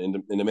November in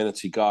the minutes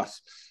he got.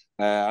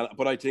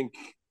 But I think,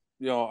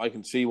 I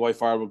can see why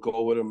Farr would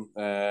go with him,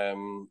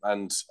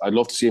 and I'd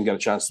love to see him get a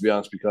chance, to be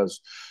honest, because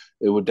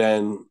it would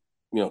then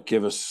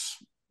give us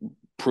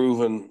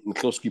proven,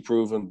 McCluskey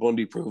proven,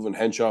 Bundy proven,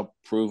 Henshaw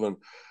proven,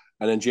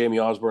 and then Jamie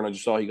Osborne. I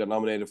just saw he got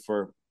nominated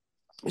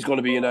he's going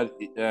to be in that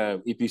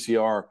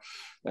EPCR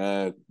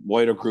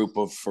wider group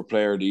for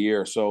Player of the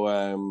Year.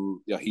 So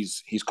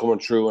he's coming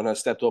through and has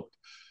stepped up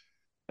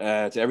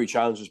to every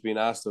challenge that's been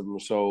asked of him.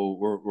 So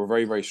we're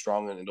very, very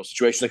strong in those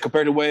situations. Like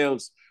compared to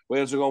Wales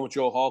are going with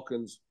Joe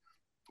Hawkins,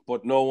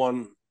 but no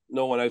one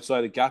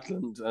outside of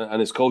Gatland and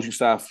his coaching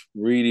staff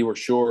really were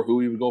sure who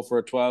he would go for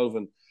at 12.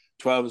 And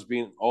 12 has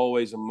been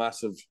always a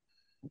massive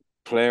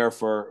player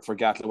for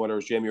Gatland, whether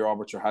it's Jamie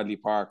Roberts or Hadley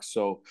Parks.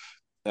 So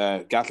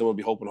Gatland will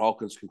be hoping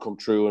Hawkins can come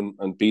through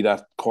and be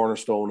that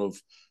cornerstone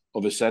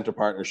of his centre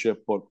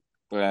partnership. But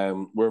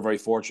we're very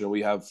fortunate.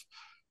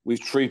 We've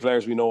 3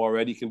 players we know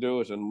already can do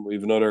it, and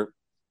we've another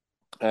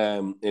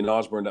in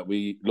Osborne that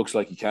looks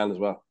like he can as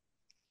well.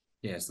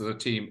 Yeah, so the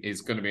team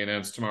is going to be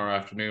announced tomorrow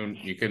afternoon.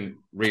 You can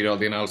read all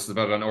the analysis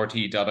about it on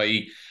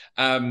rte.ie.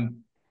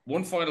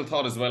 One final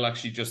thought as well,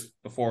 actually, just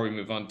before we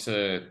move on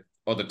to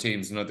other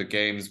teams and other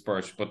games,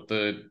 Birch, but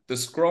the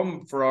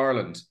scrum for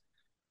Ireland,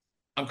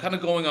 I'm kind of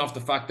going off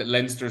the fact that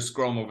Leinster's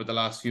scrum over the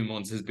last few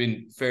months has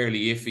been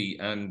fairly iffy,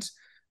 and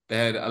they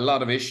had a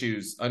lot of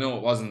issues. I know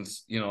it wasn't,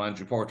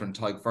 Andrew Porter and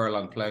Tadhg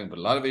Furlong playing, but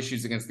a lot of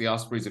issues against the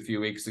Ospreys a few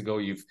weeks ago.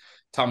 You've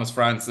Thomas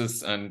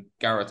Francis and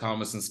Gareth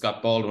Thomas and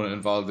Scott Baldwin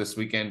involved this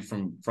weekend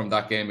from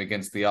that game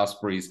against the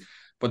Ospreys.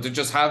 But there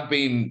just have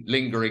been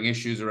lingering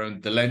issues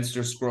around the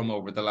Leinster scrum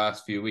over the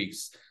last few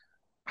weeks.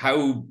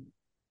 How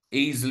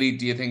easily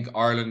do you think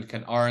Ireland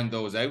can iron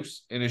those out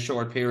in a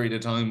short period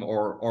of time,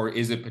 or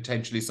is it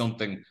potentially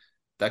something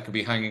that could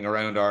be hanging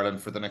around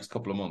Ireland for the next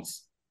couple of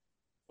months?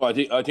 Well,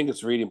 I think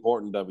it's really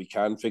important that we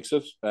can fix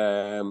it.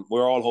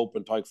 We're all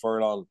hoping Tadhg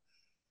Furlong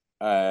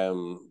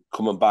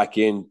coming back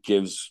in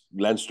gives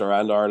Leinster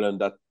and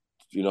Ireland that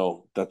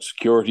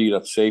security,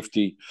 that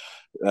safety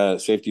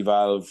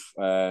valve,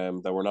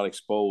 that we're not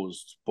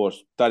exposed. But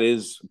that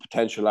is a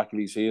potential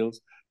Achilles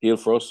heel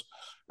for us.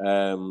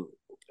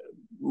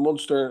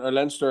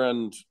 Leinster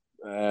and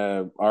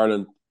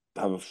Ireland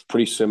have a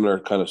pretty similar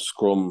kind of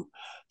scrum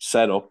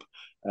setup.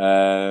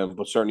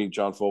 But certainly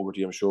John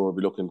Fogarty, I'm sure, will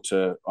be looking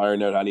to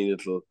iron out any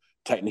little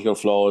technical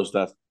flaws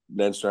that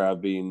Leinster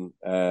have been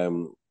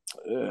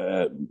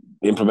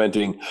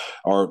implementing,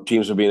 or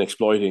teams have been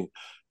exploiting,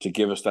 to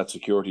give us that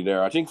security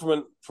there. I think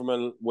from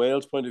a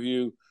Wales point of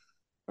view,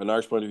 an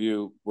Irish point of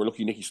view, we're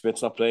lucky Nicky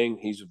Smith's not playing.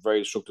 He's a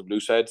very destructive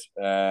loose head.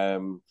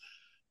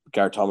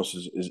 Gareth Thomas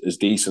is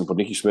decent, but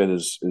Nicky Smith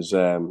is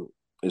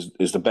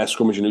the best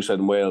scrummaging loose head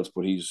in Wales,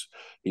 but he's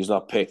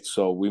not picked.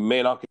 So we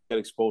may not get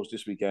exposed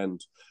this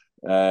weekend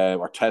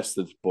or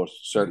tested, but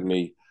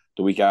certainly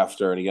the week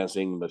after and against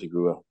England, I think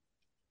we will.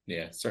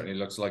 Yeah, certainly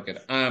looks like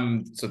it.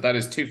 So that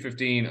is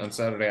 2:15 on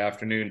Saturday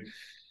afternoon.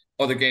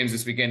 Other games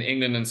this weekend: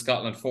 England and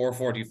Scotland,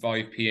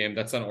 4:45 p.m.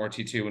 That's on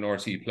RT2 and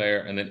RT Player,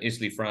 and then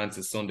Italy France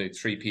is Sunday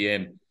 3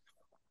 p.m.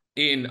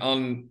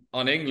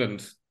 On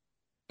England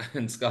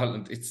and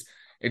Scotland.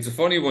 It's a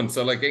funny one.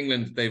 So like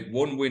England, they've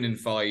one win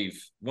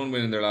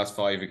in their last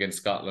five against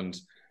Scotland.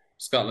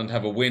 Scotland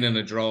have a win and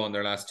a draw in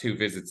their last two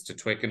visits to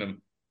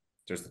Twickenham.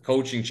 There's the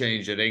coaching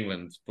change at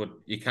England, but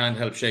you can't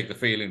help shake the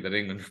feeling that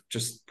England are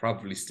just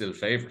probably still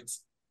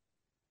favourites.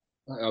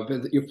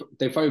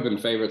 They've probably been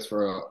favourites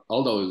for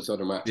all those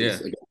other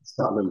matches against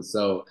Scotland.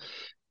 So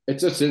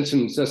it's just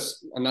interesting.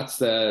 And that's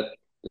the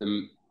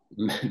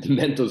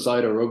mental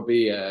side of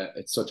rugby.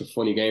 It's such a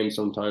funny game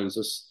sometimes.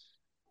 Just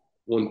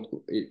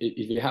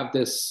if you have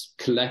this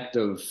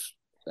collective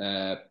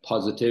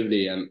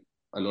positivity and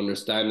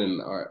understanding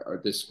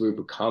or this group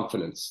of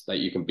confidence that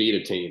you can beat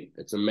a team,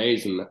 it's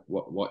amazing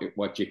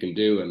what you can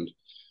do. And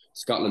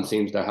Scotland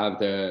seems to have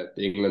the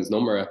England's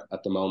number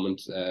at the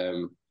moment.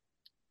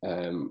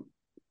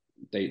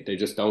 They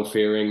just don't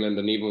fear England,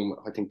 and even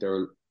I think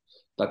they're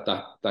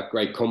that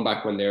great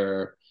comeback when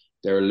they're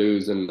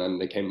losing and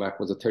they came back,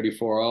 was it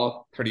 34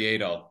 all?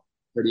 38 all.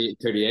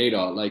 38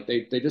 all. Like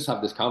they just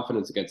have this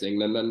confidence against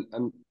England,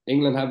 and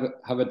England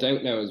have a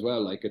doubt now as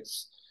well. Like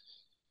it's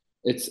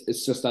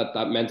just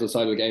that mental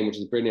side of the game, which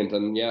is brilliant.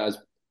 And yeah,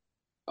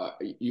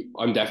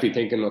 I'm definitely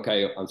thinking,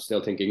 okay, I'm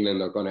still thinking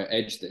England are going to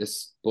edge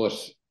this, but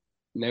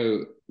now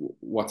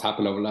what's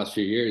happened over the last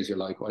few years, you're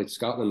like, well,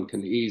 Scotland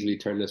can easily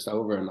turn this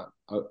over. And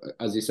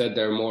as you said,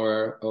 they're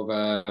more of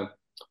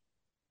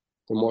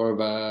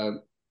a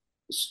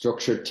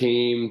structured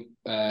team.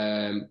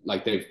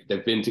 Like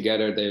they've been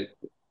together.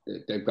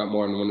 They've got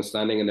more of an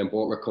understanding, and then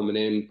both were coming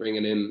in,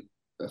 bringing in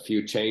a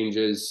few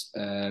changes.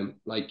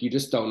 Like you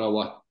just don't know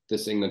what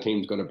this England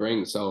team's going to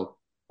bring. So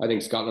I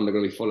think Scotland are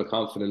going to be full of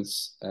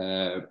confidence,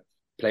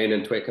 playing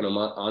in Twickenham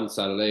on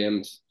Saturday.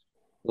 And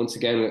once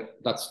again,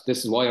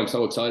 this is why I'm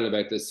so excited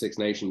about this Six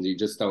Nations. You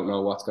just don't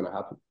know what's going to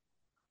happen.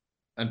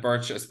 And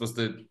Birch, I suppose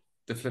the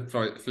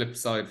flip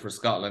side for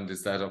Scotland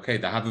is that, okay,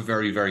 they have a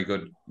very, very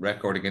good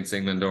record against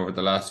England over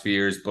the last few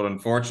years, but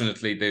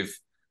unfortunately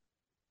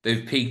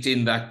they've peaked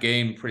in that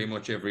game pretty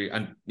much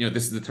and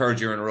this is the third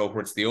year in a row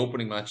where it's the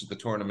opening match of the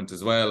tournament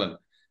as well, and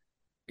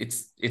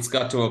it's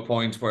got to a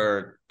point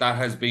where that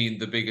has been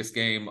the biggest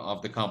game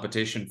of the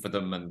competition for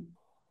them, and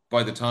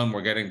by the time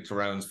we're getting to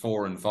rounds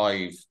 4 and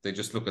 5, they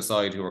just look a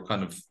side who are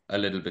kind of a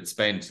little bit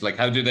spent. Like,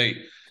 how do they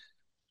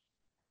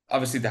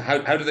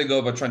go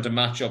about trying to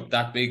match up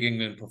that big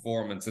England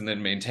performance and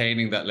then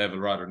maintaining that level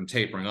rather than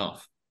tapering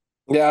off?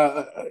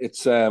 Yeah,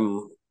 it's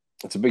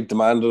a big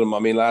demand on them. I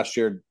mean, last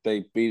year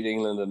they beat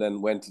England and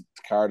then went to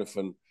Cardiff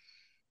and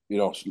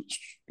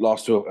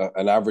lost to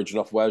an average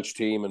enough Welsh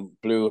team and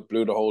blew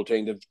the whole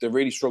thing. They've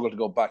really struggled to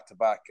go back to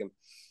back, and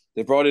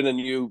they brought in a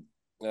new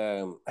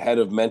head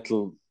of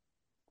mental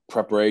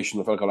preparation,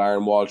 a fellow called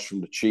Aaron Walsh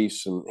from the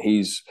Chiefs, and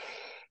he's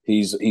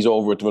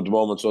over with them at the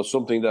moment. So it's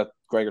something that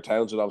Gregor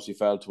Townsend obviously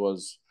felt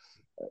was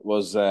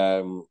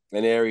an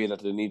area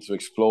that they need to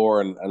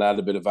explore and add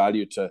a bit of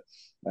value to.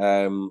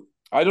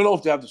 I don't know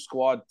if they have the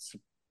squad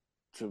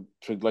to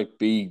like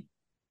be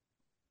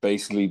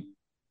basically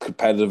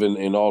competitive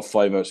in all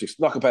 5 out of 6,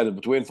 not competitive,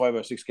 but to win 5 out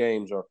of 6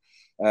 games, or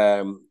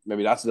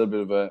maybe that's a little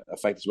bit of an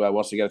effect as well.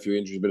 Once they get a few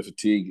injuries, a bit of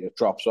fatigue, it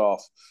drops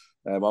off.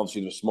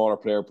 Obviously, the smaller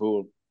player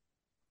pool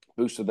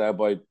boosted there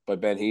by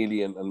Ben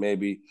Healy and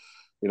maybe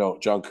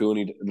John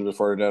Cooney a little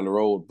further down the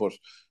road. But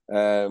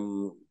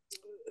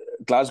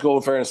Glasgow,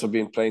 in fairness, have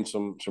been playing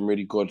some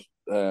really good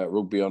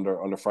rugby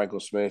under Franco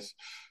Smith.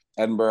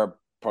 Edinburgh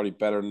probably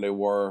better than they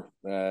were,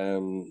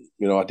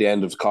 at the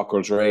end of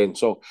Cockerell's reign.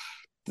 So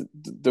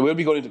they will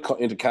be going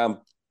into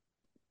camp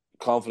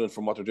confident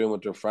from what they're doing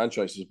with their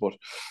franchises. But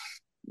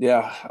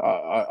yeah,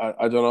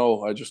 I don't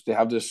know. They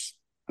have this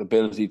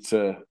ability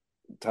to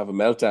have a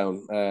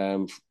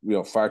meltdown,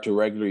 far too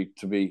regularly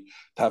to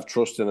have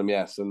trust in them.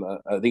 Yes, and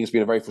I think it's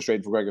been a very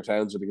frustrating for Gregor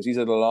Townsend because he's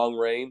had a long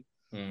reign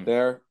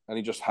there, and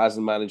he just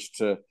hasn't managed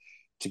to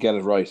get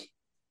it right.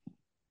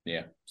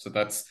 Yeah, so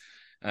that's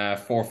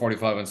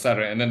 4:45 on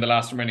Saturday, and then the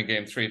last remaining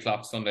game,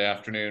 3:00 Sunday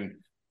afternoon.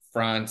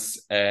 France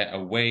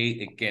away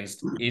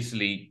against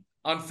Italy.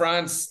 On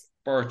France,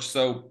 Birch,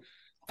 so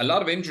a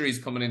lot of injuries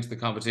coming into the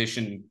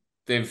competition.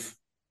 They've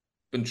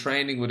been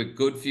training with a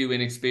good few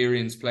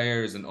inexperienced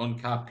players and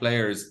uncapped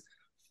players.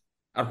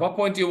 At what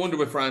point do you wonder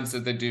with France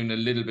that they're doing a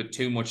little bit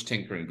too much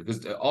tinkering?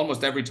 Because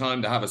almost every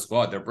time they have a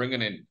squad, they're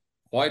bringing in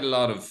quite a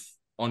lot of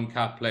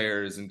uncapped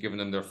players and giving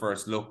them their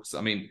first looks.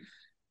 I mean,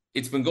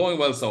 it's been going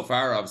well so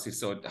far, obviously,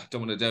 so I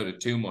don't want to doubt it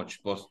too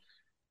much, but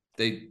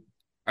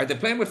are they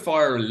playing with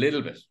fire a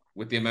little bit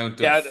with the amount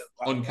of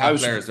uncapped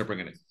players they're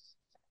bringing in?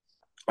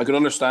 I can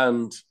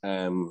understand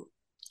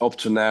up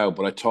to now,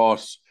 but I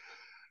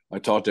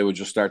thought they would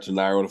just start to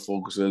narrow the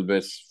focus a little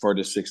bit for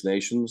the Six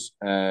Nations.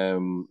 I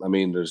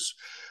mean, there's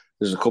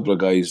a couple of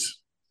guys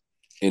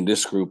in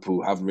this group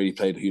who haven't really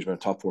played a huge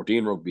amount of top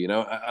 14 rugby, and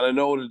I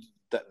know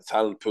that the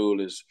talent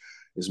pool is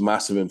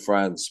massive in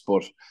France,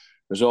 but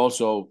there's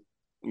also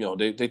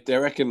they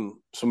reckon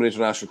some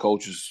international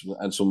coaches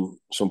and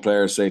some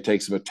players say it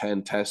takes about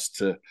 10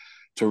 tests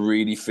to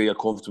really feel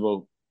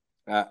comfortable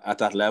at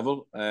that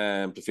level,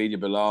 to feel you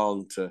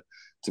belong,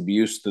 to be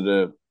used to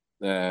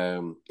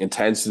the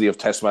intensity of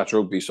Test match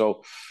rugby.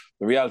 So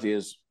the reality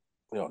is,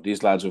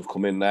 these lads who've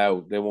come in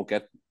now, they won't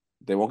get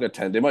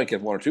 10. They might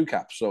get 1 or 2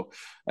 caps. So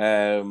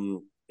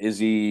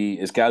is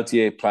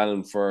Galthié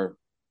planning for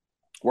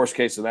worst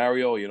case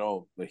scenario?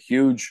 A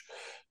huge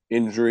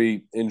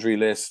injury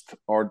list,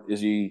 or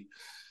is he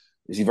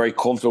very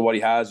comfortable with what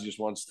he has? He just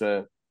wants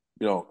to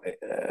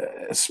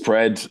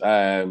spread.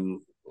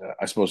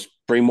 I suppose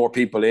bring more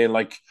people in.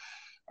 Like,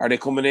 are they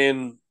coming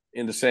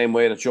in the same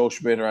way that Joe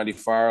Schmidt or Andy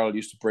Farrell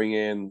used to bring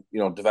in,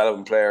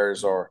 development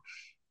players or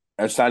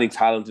outstanding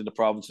talent in the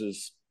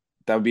provinces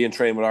that would be in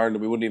training with Ireland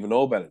and we wouldn't even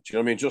know about it? Do you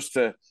know what I mean? Just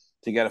to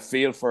get a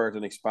feel for it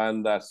and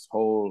expand that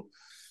whole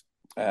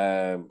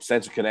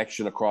sense of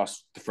connection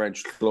across the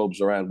French clubs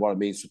around what it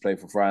means to play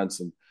for France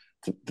and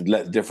to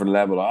different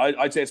level.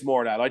 I'd say it's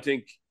more than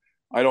that.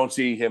 I don't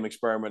see him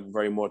experimenting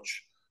very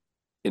much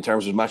in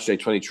terms of match day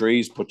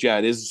 23s, but yeah,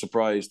 it is a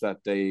surprise that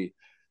they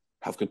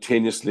have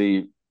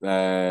continuously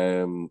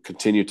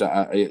continued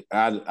to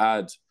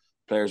add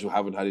players who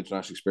haven't had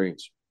international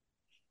experience.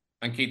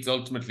 And Keith,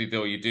 ultimately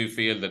though, you do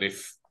feel that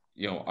if,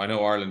 I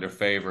know Ireland are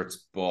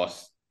favourites, but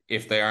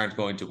if they aren't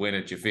going to win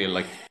it, you feel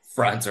like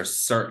France are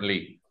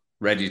certainly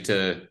ready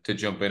to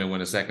jump in and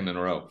win a second in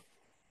a row.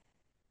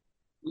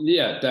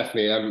 Yeah,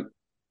 definitely.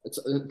 It's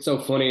so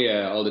funny,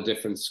 all the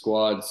different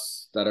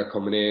squads that are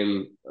coming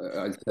in.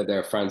 I said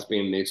there, France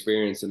being the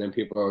experience, and then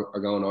people are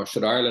going, "Oh,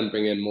 should Ireland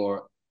bring in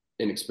more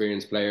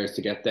inexperienced players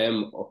to get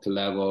them up to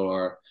level?"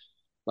 Or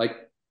like,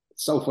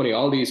 it's so funny.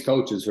 All these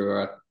coaches who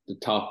are at the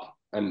top,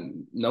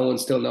 and no one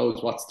still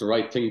knows what's the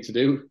right thing to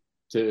do.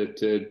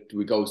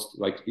 We go,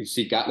 like, you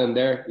see Gatland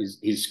there.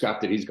 He's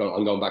scrapped it.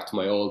 I'm going back to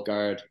my old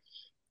guard.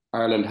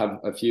 Ireland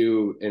have a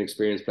few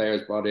inexperienced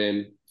players brought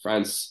in.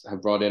 France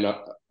have brought in a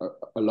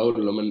load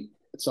of them, and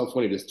it's so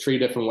funny. There's 3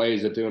 different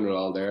ways of doing it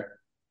all there,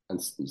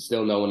 and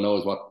still no one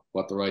knows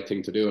what the right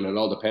thing to do. And it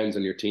all depends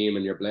on your team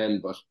and your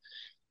blend. But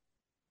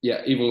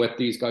yeah, even with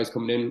these guys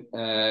coming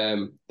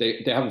in,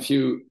 they have a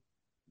few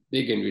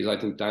big injuries. I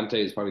think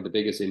Dante is probably the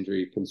biggest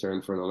injury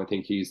concern for them. I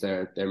think he's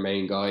their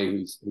main guy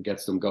who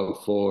gets them go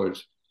forward,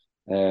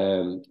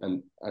 and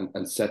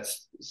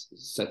sets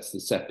the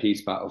set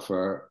piece battle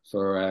for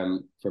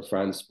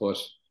France. But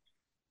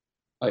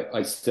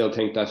I still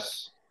think that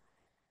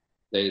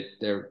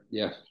they're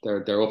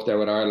up there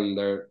with Ireland.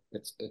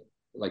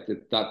 Like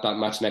that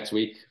match next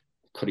week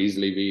could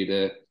easily be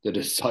the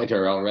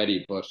decider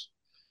already. But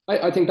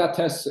I think that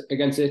test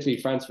against Italy,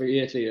 France for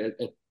Italy,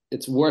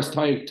 it's worst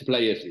time to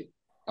play Italy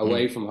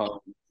away from home.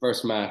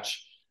 First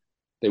match,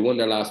 they won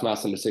their last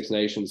match in the Six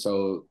Nations,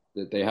 so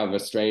they have a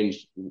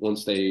strange,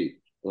 once they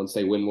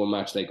win one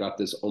match, they got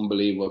this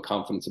unbelievable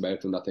confidence about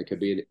them that they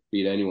could beat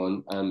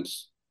anyone, and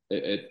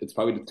it's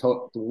probably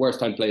the worst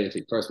time to play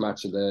Italy. First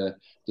match of the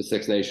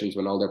Six Nations,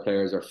 when all their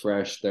players are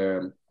fresh,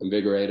 they're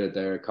invigorated,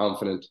 they're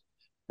confident.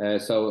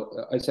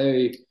 So I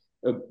say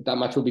that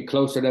match will be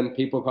closer than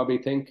people probably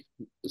think,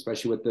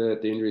 especially with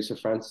the injuries for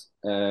France.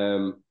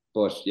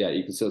 But yeah,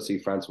 you can still see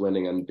France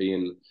winning and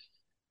being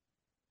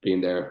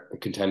their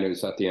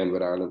contenders at the end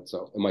with Ireland.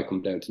 So it might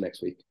come down to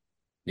next week.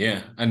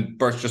 Yeah, and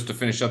Bert, just to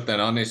finish up then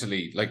on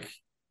Italy, like,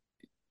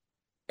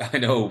 I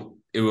know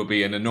it would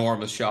be an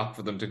enormous shock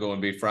for them to go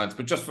and beat France,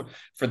 but just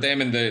for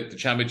them in the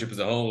championship as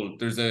a whole,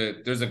 there's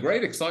a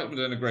great excitement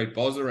and a great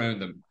buzz around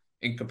them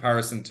in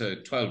comparison to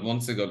 12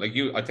 months ago. Like,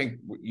 I think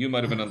you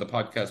might have been on the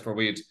podcast where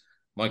we had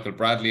Michael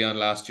Bradley on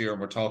last year,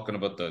 and we're talking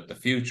about the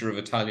future of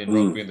Italian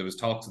rugby, and there was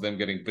talks of them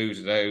getting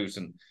booted out,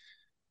 and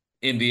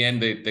in the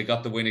end they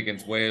got the win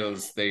against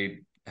Wales. They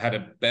had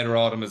a better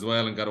autumn as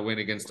well and got a win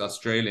against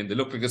Australia, and they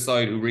look like a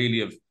side who really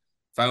have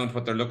found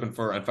what they're looking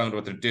for and found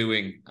what they're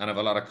doing and have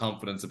a lot of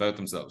confidence about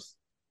themselves.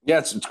 Yeah,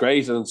 it's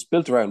great, and it's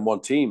built around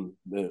one team,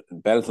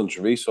 Bennett and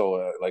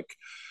Treviso,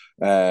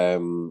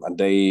 and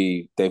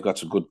they've got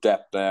some good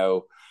depth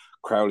now.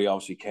 Crowley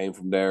obviously came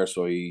from there,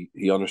 so he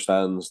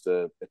understands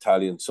the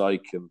Italian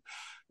psyche,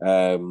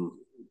 and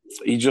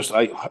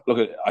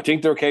I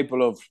think they're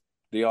capable of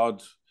the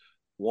odd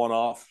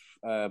one-off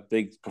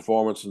big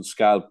performance and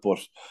scalp, but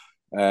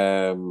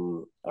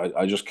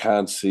I just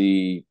can't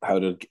see how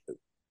they'd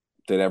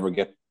ever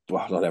get,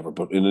 well, not ever,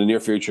 but in the near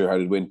future, how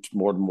they'd win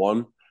more than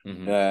one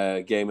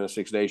game in a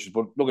Six Nations.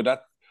 But look at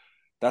that.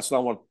 That's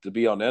not what the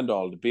be on end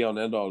all. The be on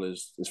end all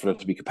is for them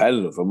to be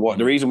competitive. And what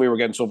the reason we were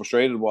getting so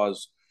frustrated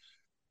was,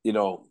 it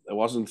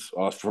wasn't,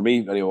 for me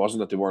anyway, it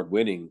wasn't that they weren't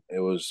winning. It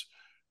was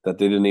that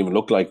they didn't even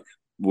look like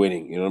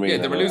winning. You know what I mean? Yeah,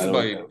 they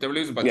were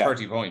losing by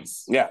 30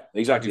 points. Yeah,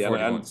 exactly.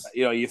 30,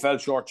 and you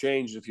felt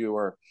shortchanged if you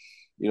were,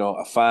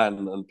 a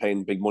fan and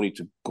paying big money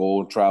to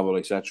go and travel,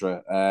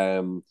 etc.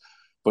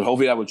 But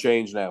hopefully that will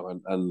change now.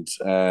 And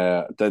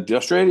the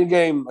Australian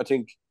game, I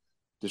think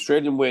the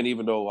Australian win,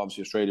 even though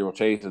obviously Australia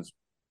rotated,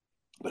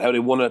 but how they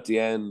won at the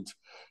end,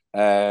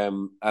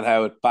 and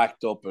how it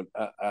backed up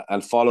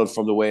and followed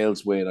from the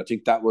Wales win, I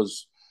think that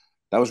was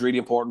that was really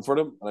important for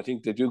them. And I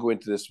think they do go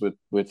into this with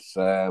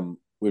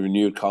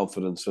renewed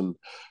confidence. And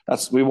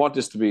we want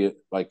this to be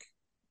like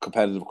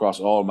competitive across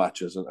all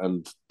matches.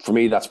 And for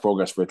me, that's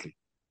progress for Italy.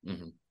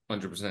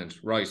 100%.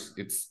 Right.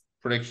 It's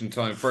prediction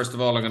time. First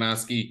of all, I'm going to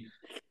ask you,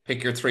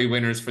 pick your 3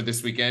 winners for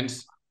this weekend.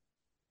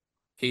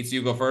 Keith,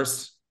 you go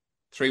first.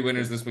 3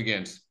 winners this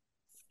weekend.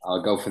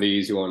 I'll go for the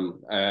easy one.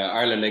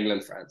 Ireland,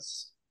 England,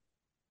 France.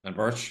 And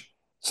Birch?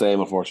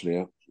 Same,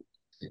 unfortunately,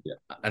 yeah.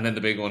 And then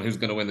the big one, who's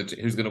going to win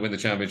the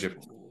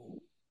championship?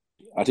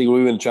 I think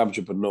we win the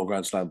championship, but no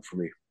Grand Slam for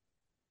me.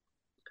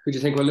 Who do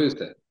you think we'll lose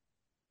to?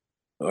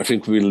 I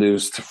think we'll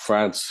lose to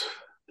France.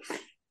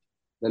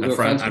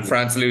 And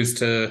France lose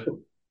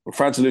to...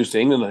 France will lose to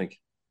England, I think.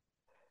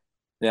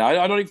 Yeah,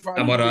 I don't think France...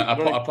 And what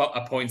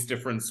a points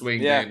difference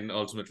swing then,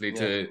 ultimately,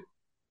 to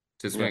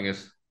swing it.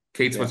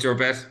 Keith, what's your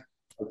bet?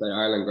 I'll say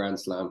Ireland Grand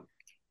Slam.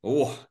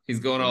 Oh,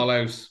 he's going all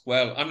out.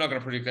 Well, I'm not going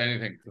to predict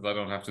anything because I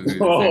don't have to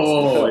do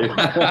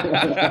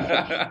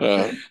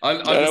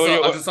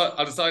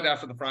I'll decide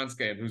after the France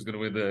game who's going to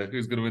win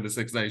the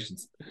Six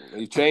Nations.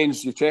 You've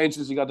changed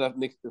since you got that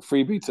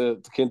freebie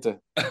to Quinta.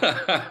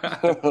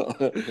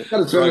 Got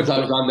a swimming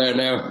time on there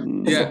now.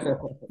 Yeah,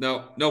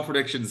 no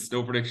predictions.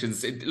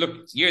 Look,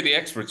 you're the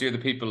experts. You're the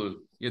people.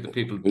 Want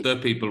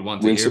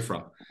to hear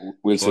from.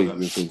 We'll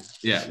see.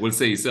 Yeah, we'll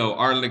see. So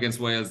Ireland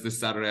against Wales this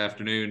Saturday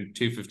afternoon,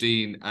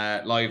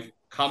 2:15, live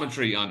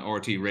commentary on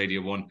RT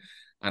Radio 1.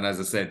 And as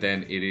I said,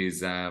 then it is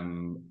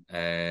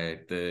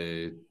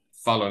the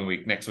following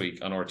week, next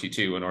week on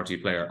RT2 and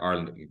RT Player,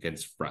 Ireland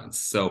against France.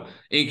 So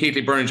Ian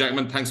Keatley, Bernard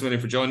Jackman, thanks a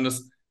million for joining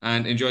us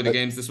and enjoy the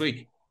games this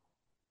week.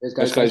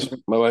 Thanks, guys.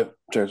 Bye-bye.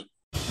 Cheers.